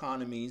two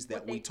economies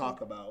that we talk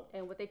about.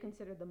 And what they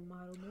consider the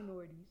model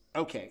minorities.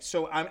 Okay,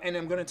 so I'm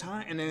going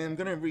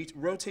to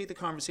rotate the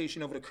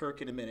conversation over to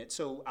Kirk in a minute.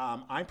 So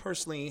I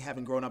personally,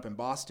 having grown up in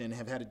Boston,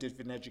 have had a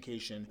different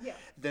education Yeah.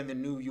 than the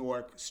New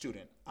York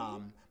student.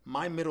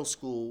 My middle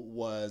school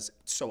was,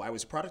 so I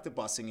was a product of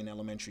busing in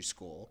elementary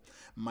school.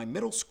 My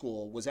middle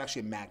school was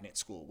actually a magnet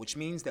school, which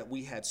means that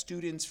we had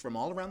students from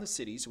all around the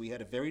city. So we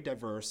had a very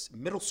diverse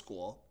middle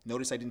school.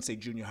 Notice I didn't say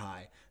junior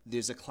high.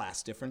 There's a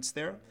class difference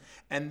there.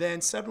 And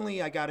then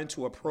suddenly I got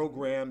into a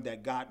program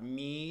that got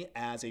me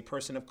as a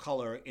person of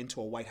color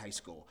into a white high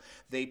school.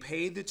 They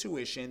paid the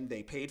tuition,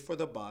 they paid for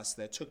the bus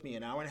that took me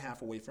an hour and a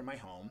half away from my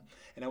home,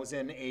 and I was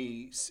in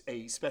a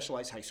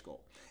specialized high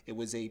school. It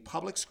was a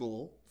public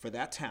school for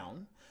that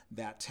town.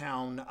 That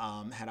town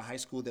had a high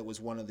school that was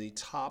one of the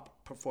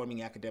top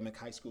performing academic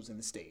high schools in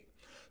the state.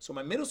 So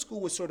my middle school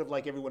was sort of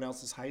like everyone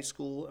else's high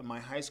school, and my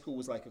high school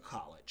was like a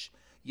college.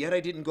 Yet I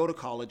didn't go to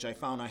college. I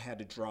found I had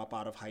to drop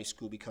out of high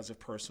school because of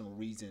personal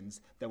reasons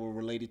that were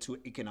related to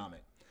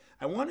economic.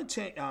 I wanted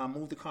to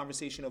move the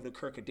conversation over to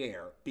Kirk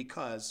Adair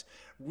because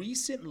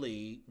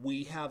recently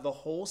we have the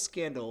whole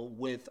scandal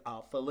with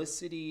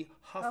Felicity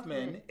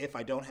Huffman, if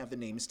I don't have the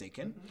name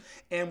mistaken.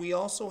 And we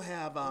also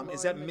have,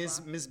 is that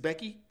Ms.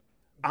 Becky?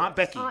 Aunt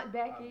Becky. Aunt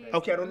Becky.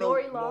 Okay, I don't know.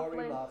 Lori Lori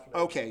Loughlin. Loughlin.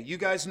 Okay, you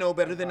guys know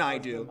better than I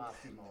do.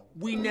 Massimo.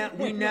 We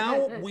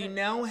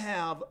now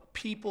have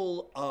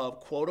people of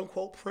quote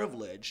unquote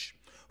privilege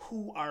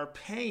who are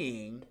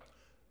paying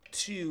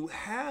to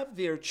have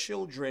their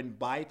children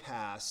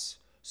bypass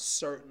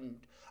certain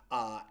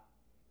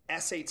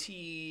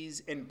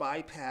SATs and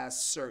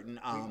bypass certain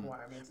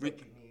Requirements that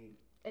you need.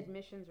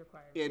 Admissions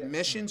required.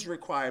 admissions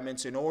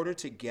requirements in order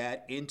to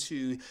get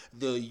into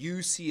the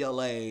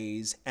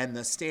UCLAs and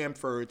the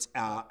Stanfords,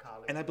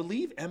 and I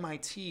believe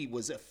MIT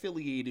was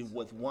affiliated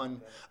with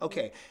one.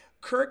 Okay,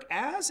 Kirk,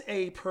 as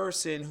a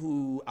person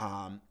who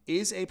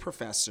is a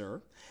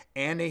professor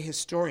and a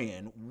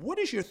historian, what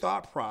is your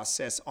thought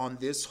process on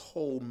this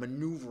whole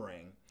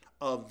maneuvering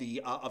of the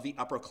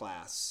upper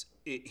class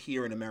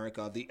here in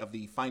America, of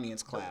the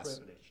finance class,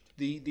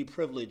 privileged. the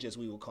privilege as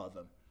we will call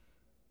them?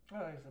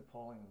 Well, it's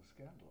appalling and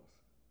scandalous.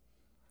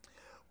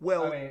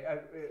 Well, I mean,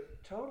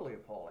 totally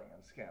appalling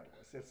and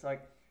scandalous. It's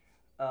like,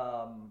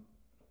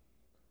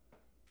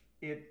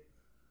 it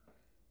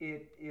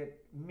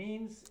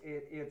means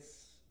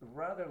it's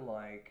rather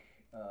like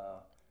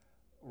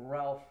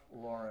Ralph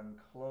Lauren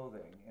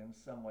clothing in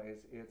some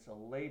ways. It's a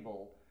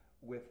label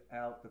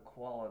without the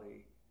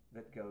quality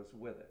that goes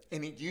with it.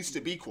 and it used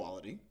to be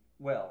quality.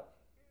 Well,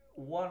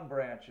 one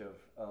branch of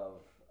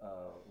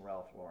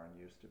Ralph Lauren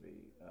used to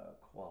be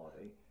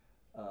quality.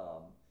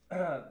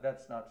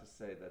 That's not to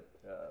say that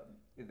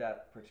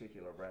that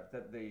particular brand,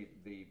 that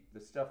the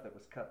stuff that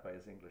was cut by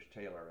his English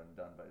tailor and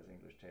done by his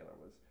English tailor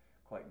was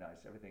quite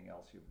nice. Everything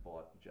else you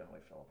bought generally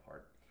fell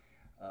apart,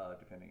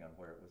 depending on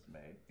where it was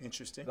made.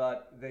 Interesting.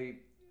 But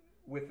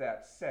with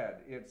that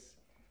said,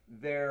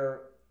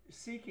 they're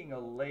seeking a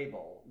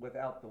label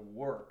without the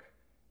work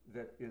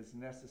that is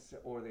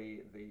necessary, or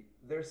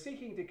they're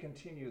seeking to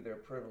continue their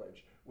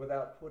privilege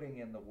without putting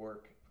in the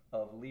work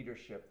of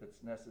leadership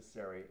that's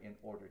necessary in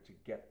order to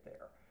get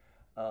there.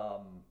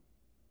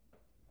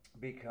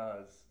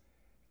 Because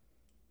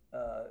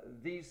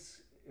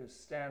these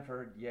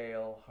Stanford,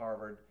 Yale,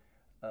 Harvard,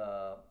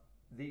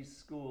 these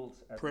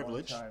schools at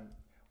Privilege. one time,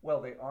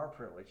 well, they are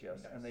privileged, yes,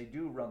 Yes. and they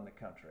do run the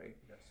country,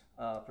 Yes.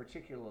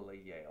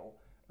 particularly Yale.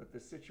 But the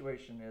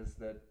situation is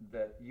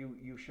that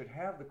you should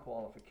have the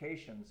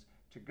qualifications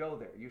to go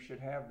there. You should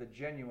have the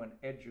genuine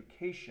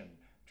education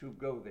to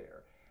go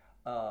there.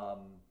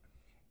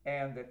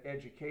 And that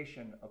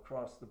education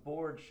across the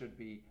board should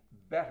be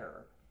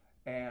better.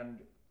 And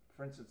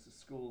for instance, the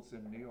schools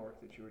in New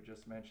York that you were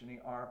just mentioning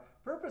are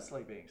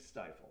purposely being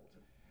stifled.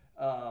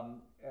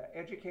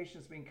 Education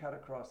is being cut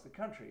across the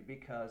country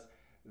because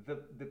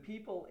the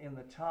people in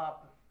the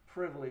top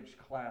privileged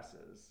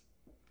classes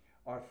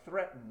are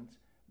threatened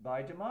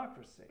by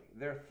democracy.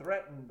 They're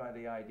threatened by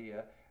the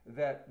idea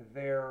that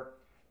their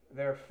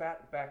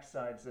fat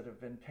backsides that have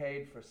been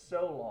paid for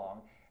so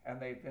long, and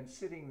they've been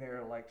sitting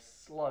there like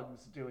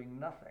slugs doing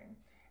nothing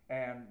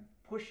and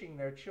pushing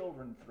their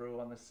children through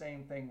on the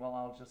same thing, well,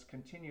 I'll just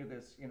continue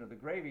this, the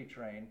gravy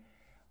train,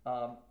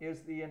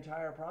 is the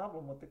entire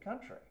problem with the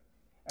country.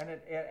 And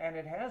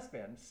it has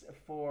been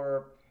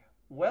for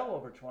well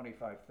over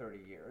 25, 30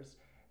 years.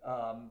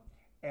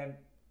 And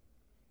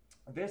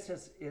this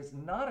is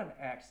not an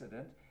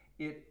accident.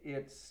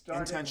 It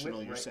started Intentional,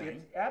 with, you're saying?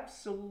 It's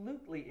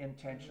absolutely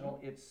intentional.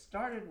 It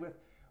started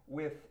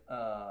with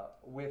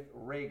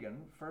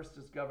Reagan, first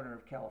as governor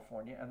of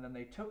California, and then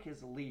they took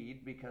his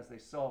lead because they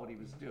saw what he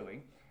was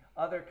doing.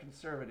 Other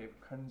conservatives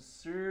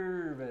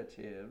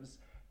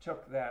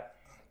took that.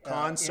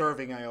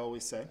 Conserving, I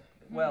always say.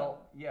 Well,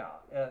 yeah,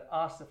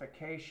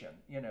 ossification,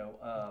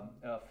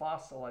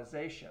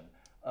 fossilization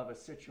of a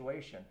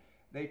situation.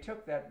 They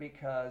took that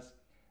because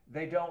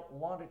they don't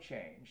want to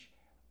change.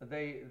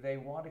 They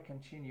want to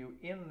continue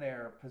in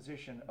their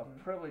position of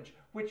privilege,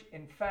 which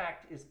in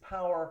fact is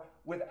power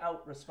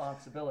without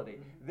responsibility.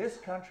 This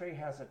country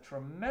has a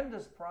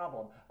tremendous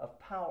problem of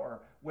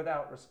power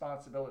without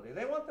responsibility.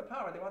 They want the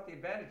power, they want the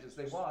advantages,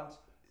 they want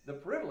the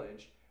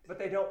privilege, but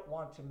they don't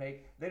want to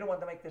make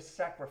this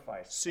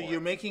sacrifice. So for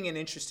you're it. making an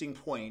interesting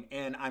point,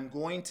 and I'm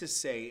going to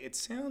say it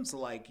sounds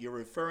like you're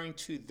referring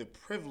to the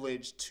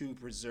privilege to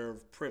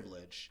preserve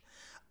privilege.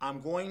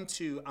 I'm going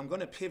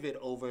to pivot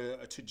over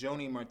to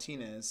Joni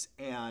Martinez,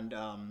 and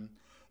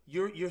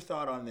your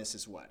thought on this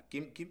is what?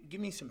 Give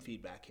me some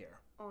feedback here.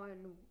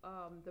 On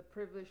the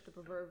privilege to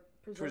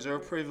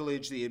Preserve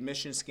privilege, the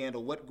admission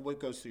scandal. What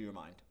goes through your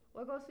mind?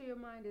 What goes through your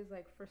mind is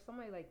like for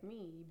somebody like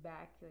me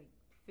back like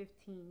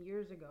 15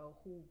 years ago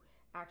who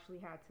actually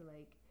had to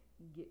like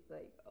get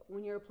like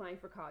when you're applying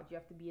for college, you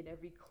have to be in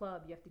every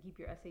club, you have to keep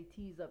your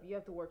SATs up, you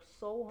have to work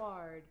so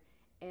hard.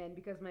 And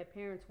because my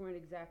parents weren't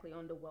exactly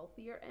on the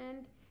wealthier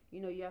end,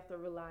 you have to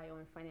rely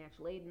on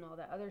financial aid and all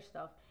that other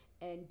stuff.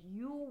 And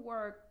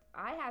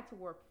I had to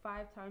work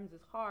 5 times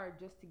as hard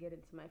just to get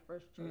into my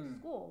first choice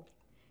school.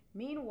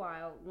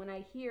 Meanwhile, when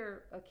I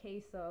hear a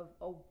case of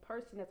a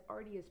person that's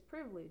already as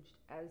privileged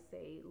as,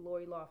 say,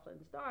 Lori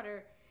Loughlin's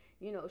daughter,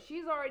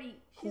 she's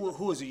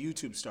who is a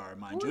YouTube star,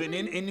 mind you,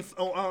 and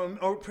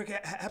or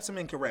perhaps I'm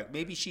incorrect.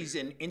 Maybe she's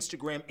an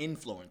Instagram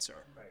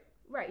influencer.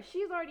 Right.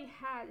 She already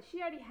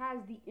has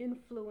the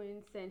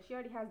influence and she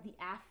already has the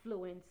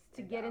affluence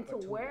to get into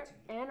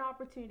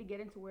opportunity to get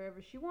into wherever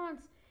she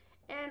wants.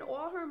 And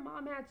all her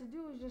mom had to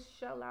do was just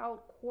shell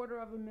out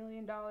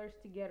 $250,000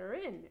 to get her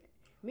in.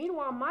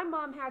 Meanwhile, my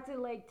mom had to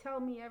like tell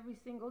me every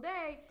single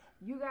day,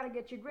 you got to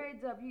get your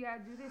grades up, you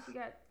got to do this, you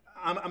got.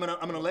 I'm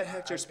gonna let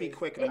Hector speak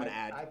quick, and I'm gonna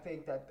add. I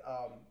think that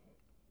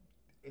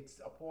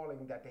it's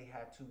appalling that they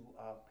had to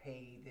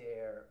pay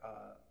their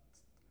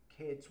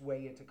kids'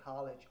 way into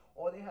college.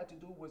 All they had to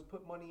do was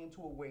put money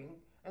into a wing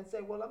and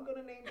say, well, I'm going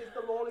to name this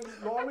the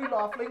Lori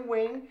Loughlin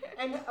wing.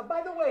 And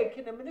by the way,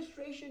 can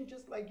administration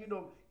just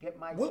get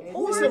my kids?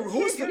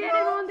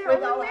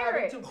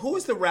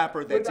 Who's the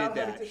rapper that did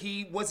that?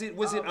 Was it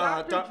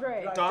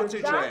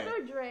Dr.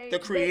 Dre, the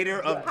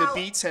creator of the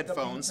Beats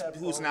headphones,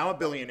 who's now a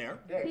billionaire.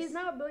 Yes. He's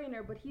now a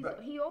billionaire, but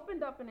he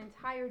opened up an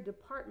entire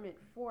department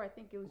for, I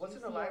think it was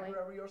Wasn't UCLA. A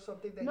library or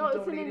something that no, he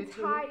it's an donated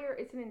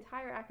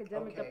entire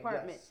academic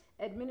department,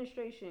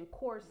 administration,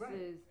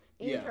 courses.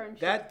 Yeah,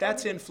 internships.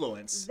 that's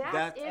influence.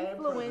 That's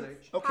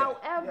influence. Okay.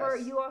 However,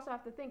 you also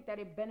have to think that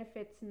it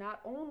benefits, not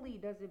only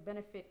does it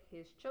benefit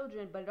his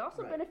children, but it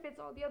also benefits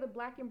all the other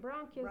black and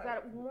brown kids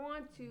that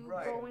want to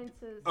go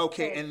into.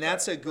 Okay, and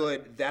that's a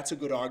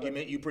good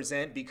argument you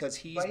present because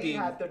he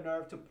had the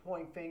nerve to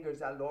point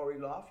fingers at Lori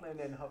Loughlin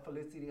and her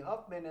Felicity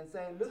Huffman and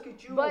saying, "Look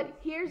at you." But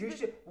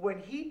when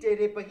he did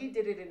it, but he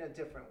did it in a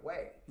different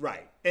way.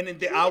 Right, and then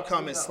the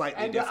outcome is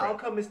slightly different. And the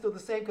outcome is still the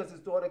same because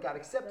his daughter got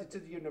accepted to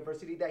the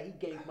university that he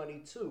gave money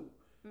to.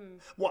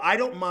 Well, I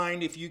don't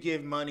mind if you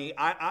give money.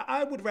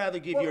 I would rather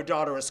give your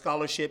daughter a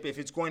scholarship if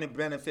it's going to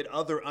benefit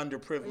other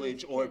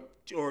underprivileged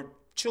or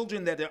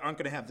children that aren't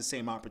going to have the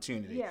same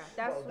opportunity. Yeah,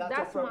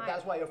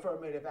 that's why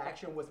affirmative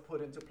action was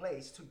put into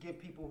place to give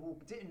people who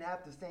didn't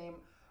have the same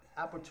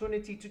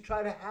opportunity to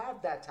try to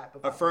have that type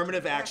of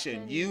affirmative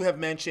action. You have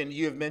mentioned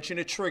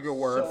a trigger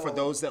word for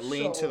those that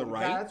lean to the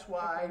right. That's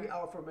why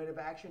our affirmative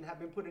action have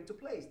been put into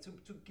place to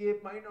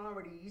give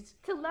minorities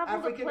to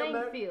level the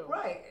playing field.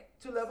 Right,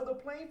 to level the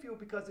playing field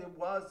because it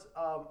was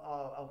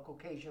a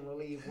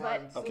Caucasian-run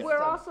system.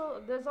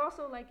 But there's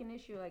also like an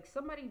issue like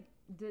somebody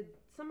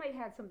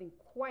had something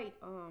quite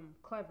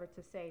clever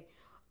to say.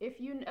 If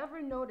you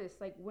ever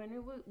notice, like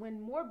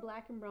when more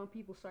black and brown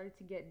people started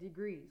to get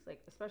degrees,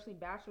 like especially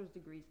bachelor's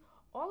degrees,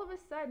 all of a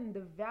sudden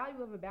the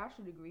value of a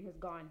bachelor's degree has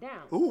gone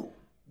down. Ooh.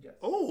 Yes.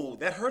 Oh,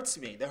 that hurts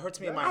me. That hurts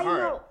me in my heart. I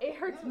know it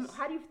hurts. Yes.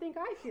 How do you think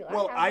I feel?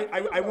 Well,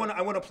 I want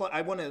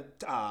to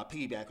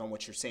piggyback on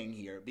what you're saying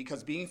here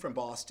because being from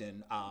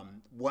Boston,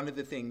 one of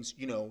the things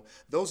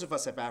those of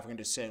us of African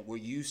descent, we're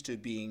used to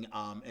being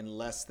in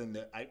less than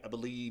I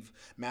believe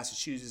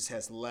Massachusetts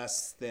has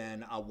less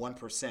than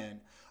 1%.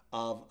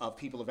 Of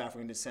people of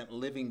African descent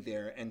living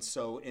there. And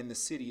so in the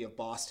city of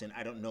Boston,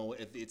 I don't know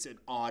if it's an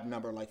odd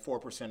number like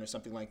 4% or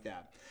something like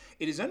that.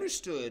 It is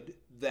understood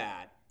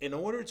that in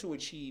order to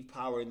achieve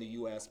power in the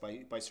U.S.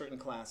 by certain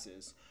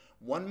classes,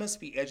 one must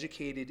be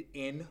educated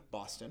in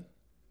Boston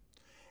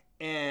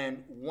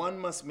and one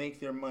must make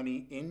their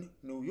money in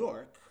New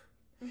York.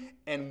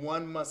 And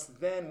one must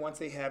then, once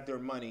they have their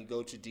money,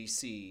 go to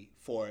D.C.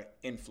 for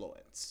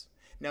influence.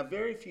 Now,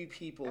 very few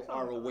people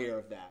are aware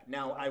of that.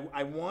 Now,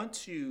 I want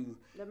to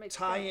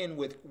tie in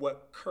with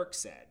what Kirk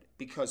said,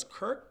 because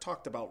Kirk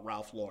talked about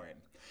Ralph Lauren.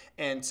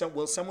 And so,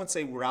 will someone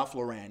say Ralph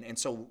Lauren? And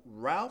so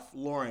Ralph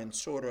Lauren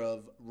sort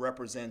of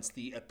represents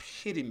the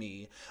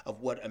epitome of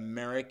what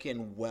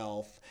American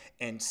wealth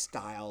and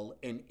style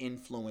and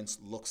influence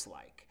looks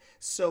like.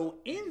 So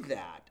in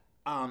that,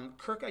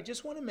 Kirk, I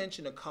just want to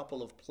mention a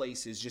couple of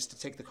places just to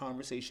take the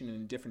conversation in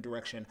a different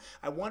direction.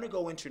 I want to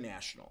go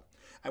international.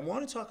 I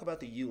want to talk about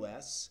the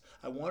U.S.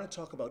 I want to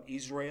talk about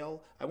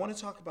Israel. I want to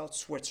talk about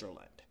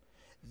Switzerland.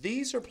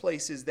 These are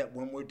places that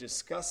when we're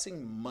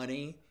discussing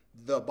money,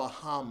 the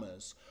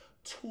Bahamas,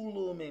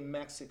 Tulum in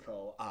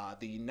Mexico,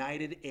 the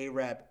United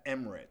Arab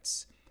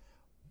Emirates.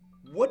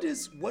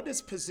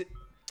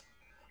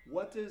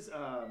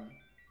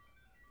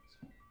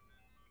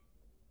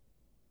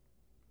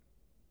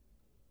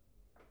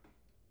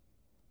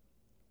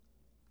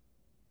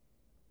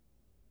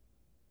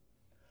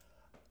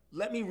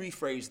 Let me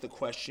rephrase the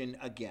question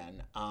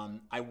again.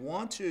 I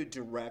want to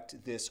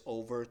direct this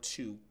over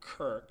to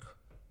Kirk.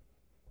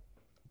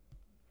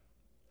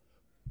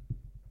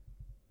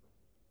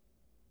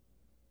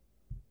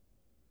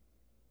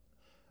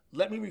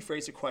 Let me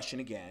rephrase the question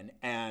again,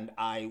 and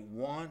I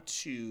want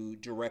to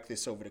direct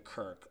this over to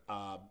Kirk.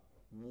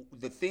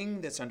 The thing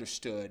that's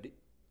understood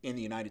in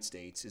the United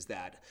States is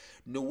that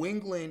New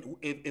England,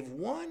 if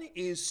one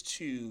is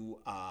to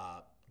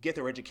get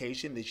their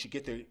education, they should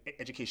get their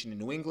education in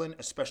New England,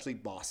 especially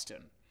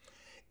Boston.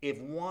 If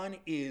one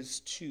is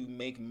to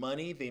make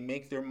money, they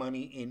make their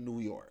money in New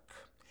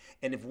York.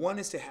 And if one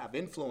is to have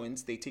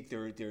influence, they take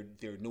their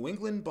New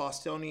England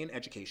Bostonian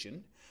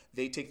education,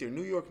 they take their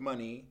New York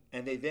money,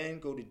 and they then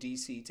go to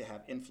DC to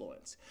have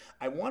influence.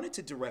 I wanted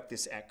to direct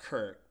this at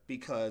Kirk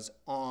because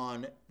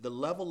on the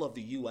level of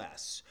the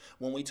US,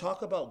 when we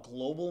talk about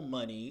global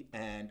money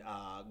and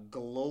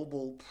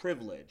global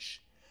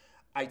privilege,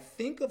 I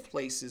think of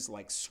places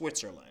like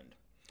Switzerland.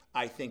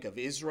 I think of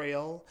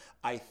Israel.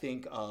 I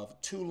think of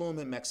Tulum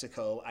in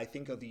Mexico. I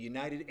think of the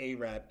United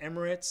Arab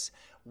Emirates.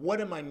 What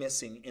am I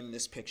missing in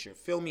this picture?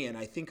 Fill me in.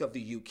 I think of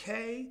the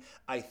UK.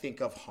 I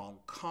think of Hong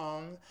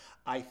Kong.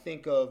 I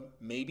think of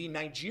maybe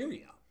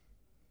Nigeria.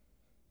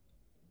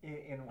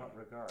 In what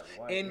regard?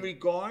 Why? In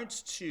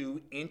regards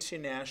to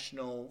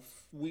international,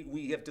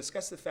 we have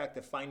discussed the fact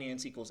that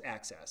finance equals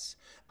access.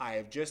 I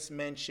have just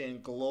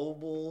mentioned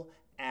global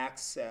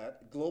access,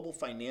 global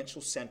financial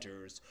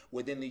centers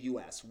within the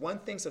U.S. One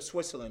thinks of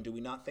Switzerland, do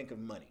we not think of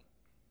money?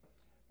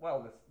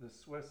 Well, the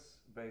Swiss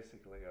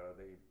basically are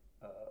the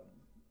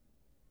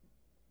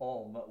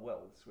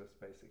the Swiss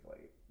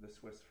basically, the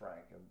Swiss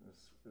franc and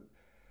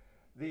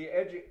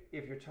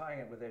if you're tying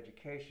it with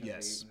education,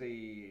 yes.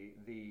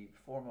 the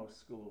foremost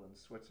school in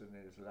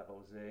Switzerland is La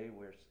Rosée,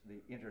 where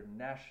the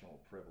international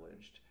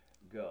privileged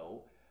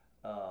go,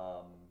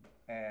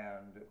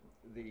 and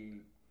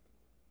the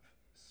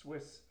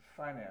Swiss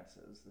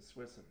finances. The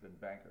Swiss have been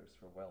bankers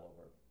for well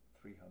over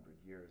 300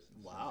 years.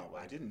 Wow,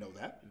 I didn't know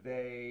that.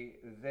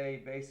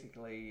 They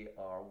basically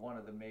are one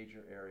of the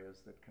major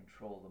areas that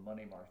control the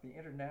money market. The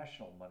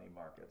international money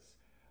markets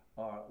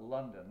are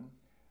London.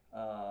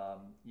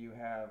 You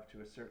have,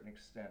 to a certain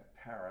extent,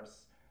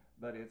 Paris,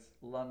 but it's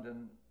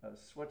London,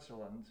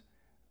 Switzerland.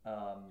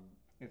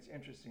 It's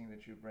interesting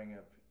that you bring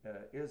up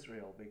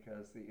Israel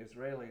because the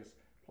Israelis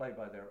play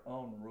by their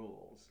own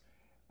rules.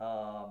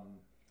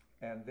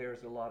 And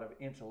there's a lot of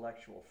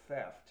intellectual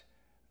theft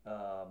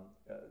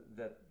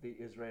that the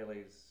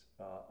Israelis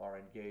are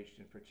engaged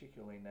in,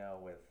 particularly now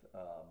with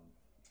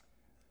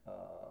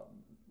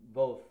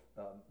both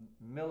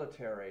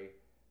military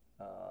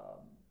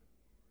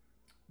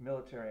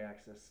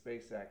access,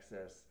 space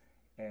access,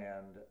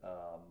 and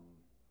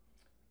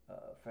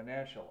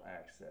financial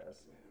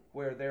access,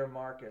 where their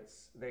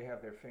markets, they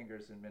have their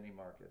fingers in many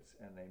markets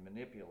and they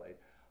manipulate.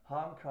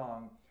 Hong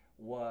Kong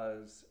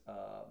was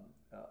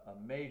a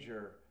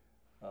major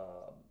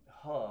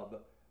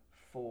hub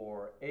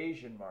for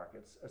Asian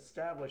markets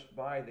established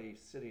by the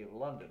City of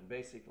London.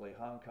 Basically,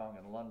 Hong Kong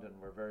and London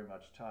were very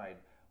much tied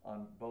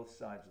on both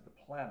sides of the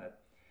planet.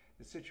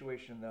 The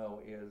situation,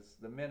 though, is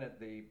the minute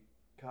the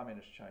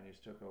Communist Chinese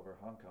took over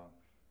Hong Kong,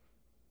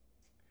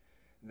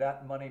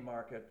 that money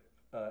market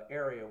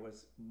area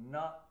was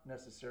not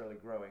necessarily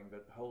growing,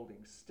 but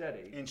holding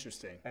steady.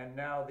 Interesting. And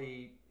now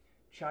the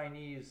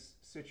Chinese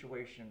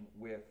situation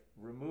with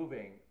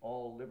removing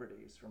all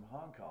liberties from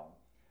Hong Kong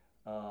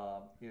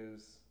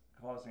is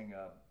causing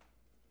a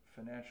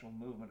financial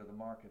movement of the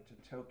market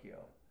to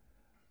Tokyo.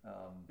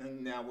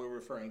 And now we're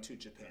referring to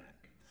Japan.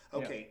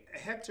 Okay, yeah.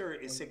 Hector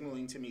is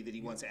signaling to me that he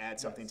wants to add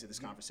something to this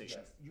conversation.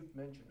 Yes, you've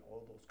mentioned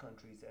all those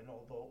countries, and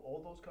although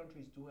all those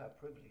countries do have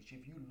privilege,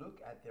 if you look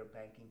at their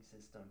banking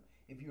system,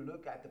 if you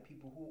look at the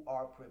people who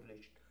are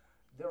privileged,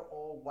 they're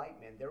all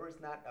white men. There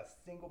is not a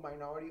single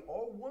minority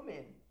or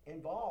woman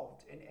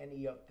involved in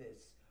any of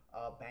this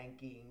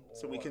banking.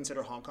 So we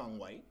consider Hong Kong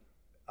white?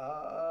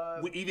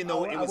 Even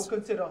though I would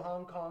consider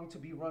Hong Kong to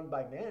be run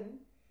by men,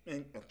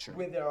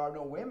 where there are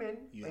no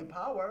women in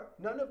power.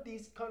 None of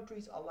these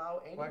countries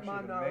allow any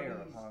minorities. The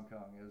mayor of Hong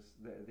Kong is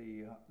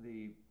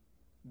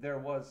there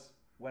was,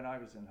 when I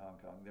was in Hong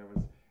Kong,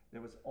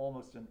 there was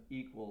almost an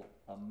equal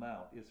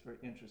amount. It's very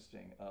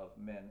interesting, of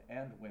men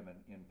and women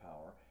in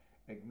power,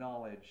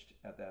 acknowledged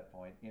at that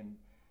point. In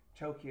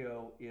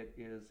Tokyo, it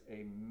is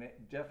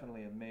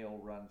definitely a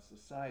male-run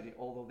society,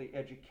 although the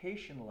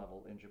education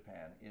level in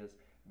Japan is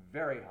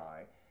very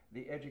high.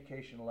 The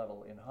education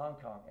level in Hong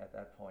Kong at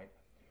that point,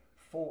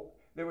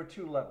 there were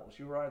two levels.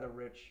 You were either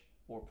rich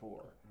or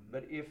poor. Mm-hmm.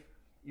 But if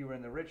you were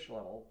in the rich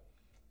level,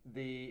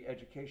 the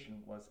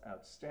education was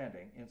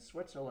outstanding. In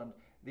Switzerland,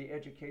 the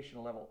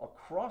education level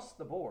across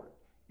the board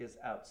is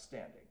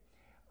outstanding.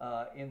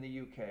 In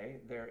the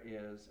UK, there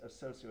is a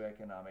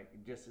socioeconomic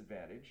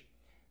disadvantage.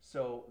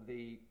 So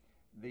the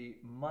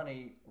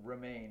money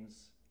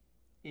remains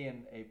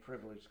in a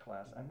privileged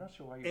class. I'm not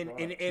sure why you And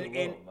brought and, up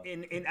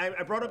and, Tulum. and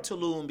I brought up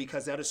Tulum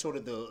because that is sort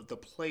of the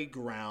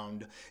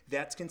playground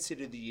that's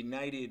considered the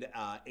United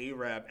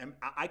Arab.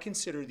 I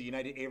consider the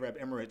United Arab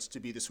Emirates to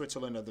be the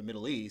Switzerland of the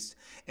Middle East,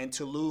 and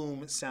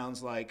Tulum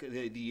sounds like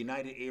the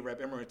United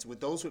Arab Emirates. With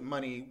those with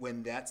money,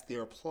 when that's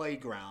their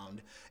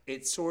playground,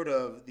 it's sort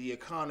of the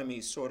economy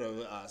sort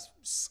of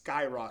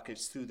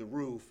skyrockets through the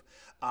roof.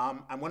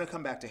 I want to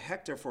come back to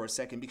Hector for a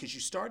second because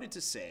you started to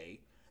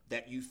say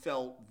that you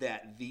felt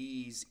that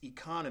these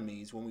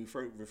economies, when we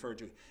refer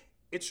to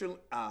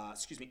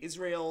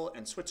Israel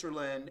and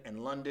Switzerland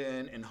and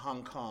London and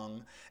Hong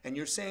Kong, and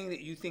you're saying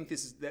that you think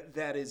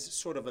that is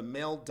sort of a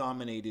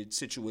male-dominated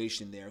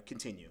situation there.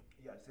 Continue.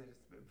 Yes, it is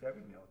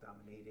very male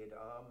dominated,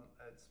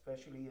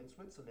 especially in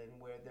Switzerland,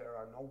 where there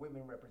are no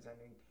women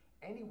representing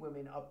any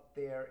women up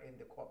there in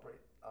the corporate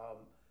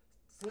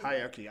scene.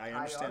 Hierarchy. I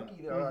understand.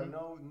 There are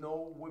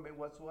no women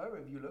whatsoever.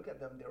 If you look at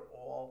them, they're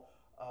all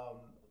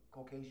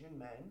Caucasian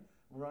men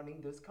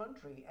running this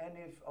country. And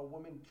if a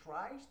woman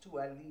tries to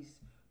at least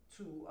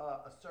to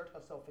assert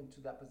herself into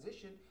that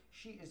position,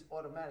 she is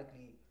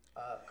automatically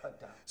cut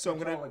down. So I'm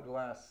It's gonna. all a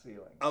glass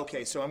ceiling.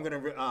 Okay, so I'm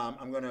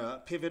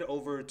gonna pivot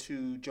over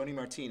to Joni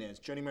Martinez.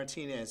 Joni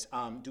Martinez,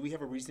 do we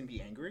have a reason to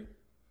be angry?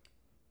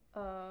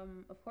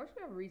 Of course,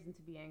 we have a reason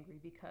to be angry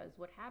because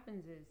what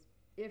happens is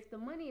if the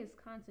money is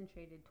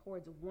concentrated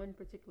towards one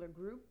particular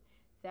group,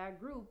 that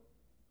group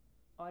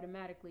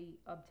automatically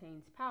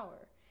obtains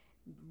power,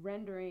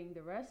 rendering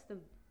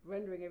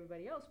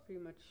everybody else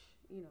pretty much,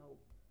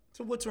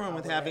 So what's wrong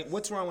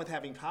with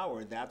having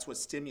power? That's what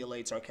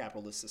stimulates our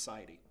capitalist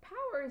society.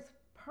 power is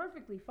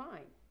perfectly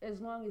fine as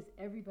long as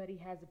everybody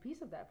has a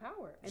piece of that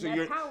power, and So that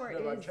you're- power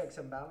There are is checks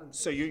and balances.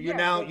 So you're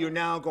Yeah, you're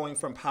now going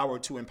from power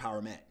to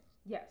empowerment.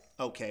 yes.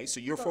 Okay, so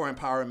you're for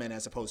empowerment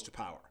as opposed to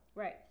power.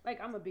 Right. Like,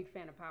 I'm a big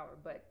fan of power,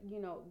 but,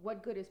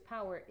 what good is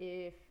power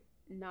if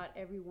not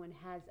everyone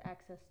has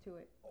access to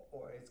it?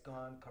 Or it's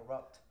gone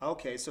corrupt.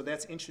 Okay, so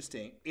that's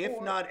interesting. If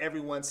Or- not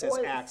everyone says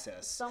Or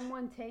access.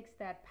 someone takes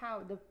that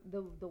power,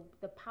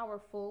 the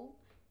powerful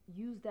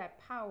use that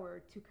power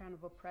to kind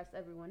of oppress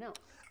everyone else.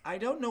 I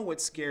don't know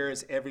what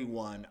scares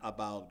everyone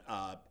about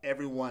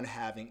everyone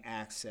having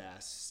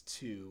access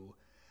to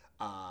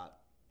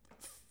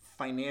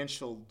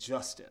financial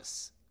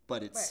justice,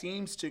 but it Right.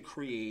 seems to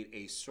create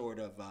a sort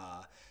of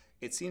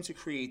it seems to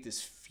create this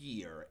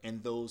fear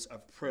in those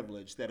of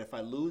privilege that if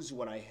I lose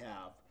what I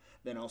have,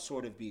 then I'll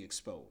sort of be Because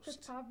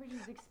exposed. poverty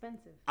is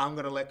expensive. I'm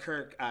going to let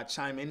Kirk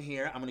chime in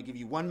here. I'm going to give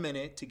you 1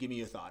 minute to give me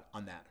your thought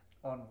on that.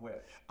 On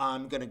which?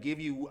 I'm going to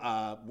give you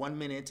 1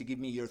 minute to give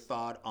me your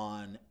thought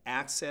on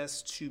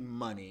access to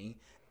money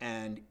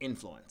and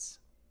influence.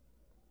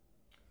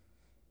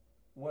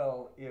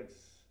 Well, it's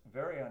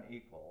very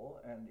unequal,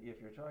 and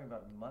if you're talking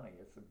about money,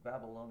 it's the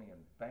Babylonian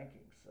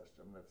banking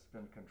system that's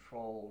been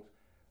controlled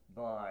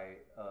by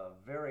a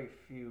very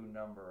few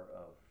number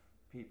of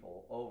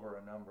people over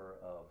a number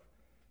of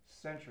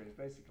centuries,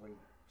 basically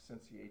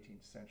since the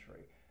 18th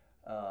century.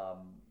 Are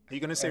you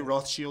going to say and-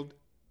 Rothschild?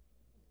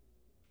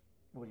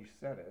 Well, you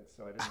said it,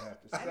 so I didn't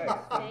have to say Say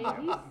it.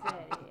 he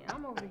said it.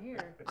 I'm over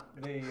here.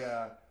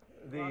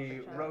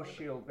 The Rothschild.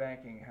 Rothschild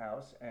banking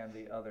house and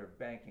the other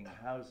banking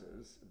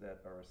houses that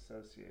are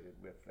associated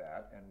with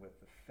that and with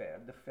the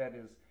Fed. The Fed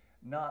is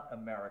not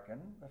American.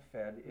 The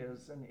Fed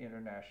is an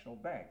international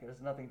bank. It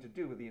has nothing to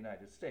do with the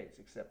United States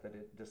except that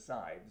it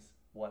decides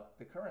what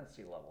the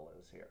currency level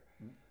is here.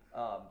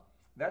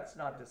 That's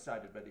not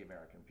decided by the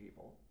American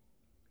people.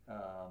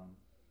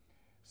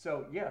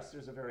 So yes,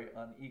 there's a very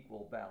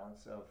unequal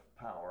balance of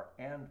power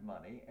and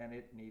money, and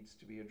it needs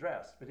to be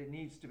addressed. But it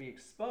needs to be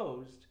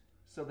exposed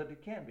so that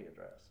it can be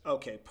addressed.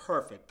 Okay,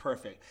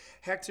 perfect.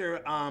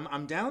 Hector,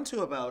 I'm down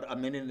to about a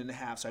minute and a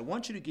half, so I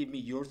want you to give me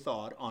your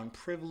thought on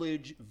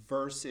privilege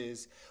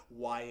versus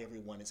why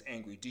everyone is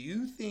angry. Do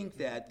you think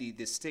that the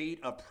state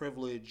of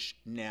privilege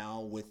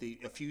now with a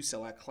few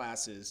select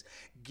classes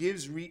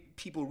gives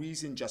people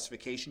reason,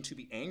 justification to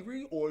be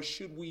angry, or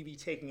should we be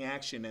taking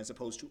action as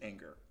opposed to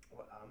anger?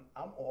 Well,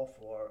 I'm all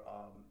for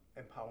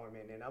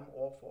empowerment, and I'm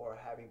all for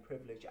having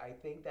privilege. I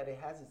think that it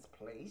has its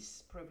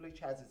place. Privilege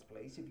has its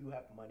place if you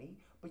have money,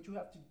 but you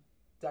have to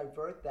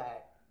divert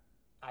that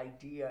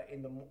idea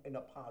in a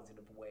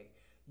positive way.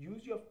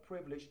 Use your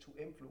privilege to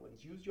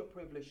influence. Use your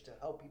privilege to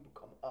help people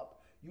come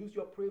up. Use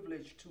your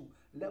privilege to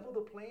level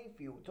the playing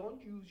field.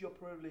 Don't use your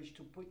privilege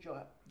to put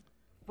your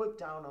foot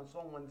down on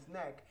someone's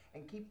neck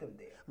and keep them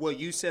there. Well,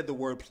 you said the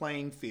word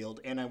playing field,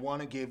 and I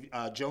want to give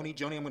Joni,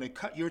 I'm going to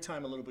cut your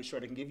time a little bit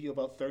short. I can give you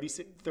about 30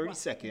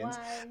 seconds.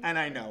 Why? And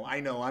I know,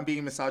 I'm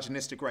being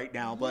misogynistic right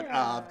now, but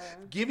Yeah.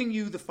 giving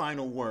you the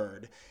final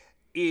word,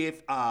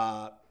 if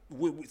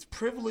with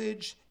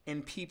privilege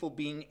and people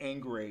being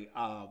angry,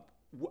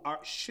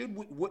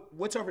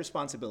 what's our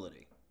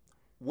responsibility?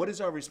 What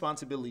is our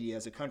responsibility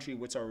as a country?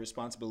 What's our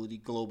responsibility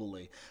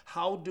globally?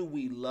 How do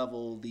we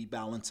level the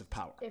balance of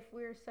power? If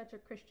we're such a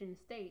Christian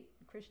state,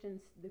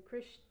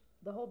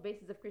 the whole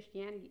basis of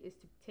Christianity is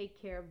to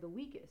take care of the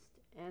weakest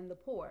and the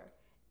poor.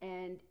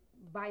 And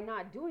by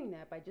not doing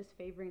that, by just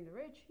favoring the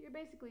rich, you're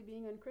basically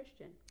being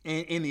unchristian.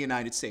 In the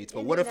United States.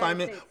 But In what the if I'm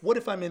United in States. what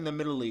if I'm in the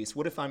Middle East?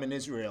 What if I'm in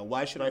Israel?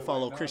 Why should I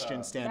follow not,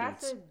 Christian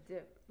standards? That's a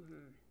dip.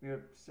 Mhm.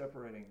 You're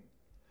separating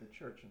the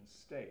church and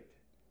state.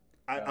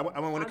 I want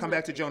to I'm come not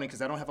back to Joni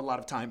because I don't have a lot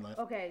of time left.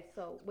 Okay,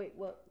 so wait,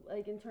 what?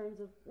 Like in terms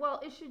of, well,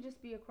 it should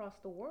just be across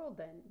the world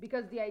then,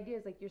 because the idea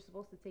is like you're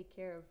supposed to take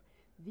care of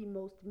the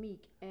most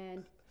meek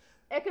and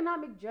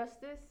economic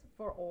justice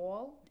for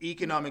all.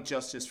 Economic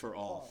justice for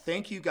all.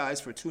 Thank you guys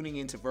for tuning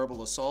in to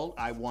Verbal Assault.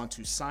 I want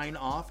to sign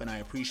off, and I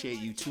appreciate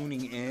you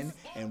tuning in,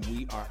 and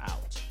we are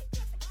out.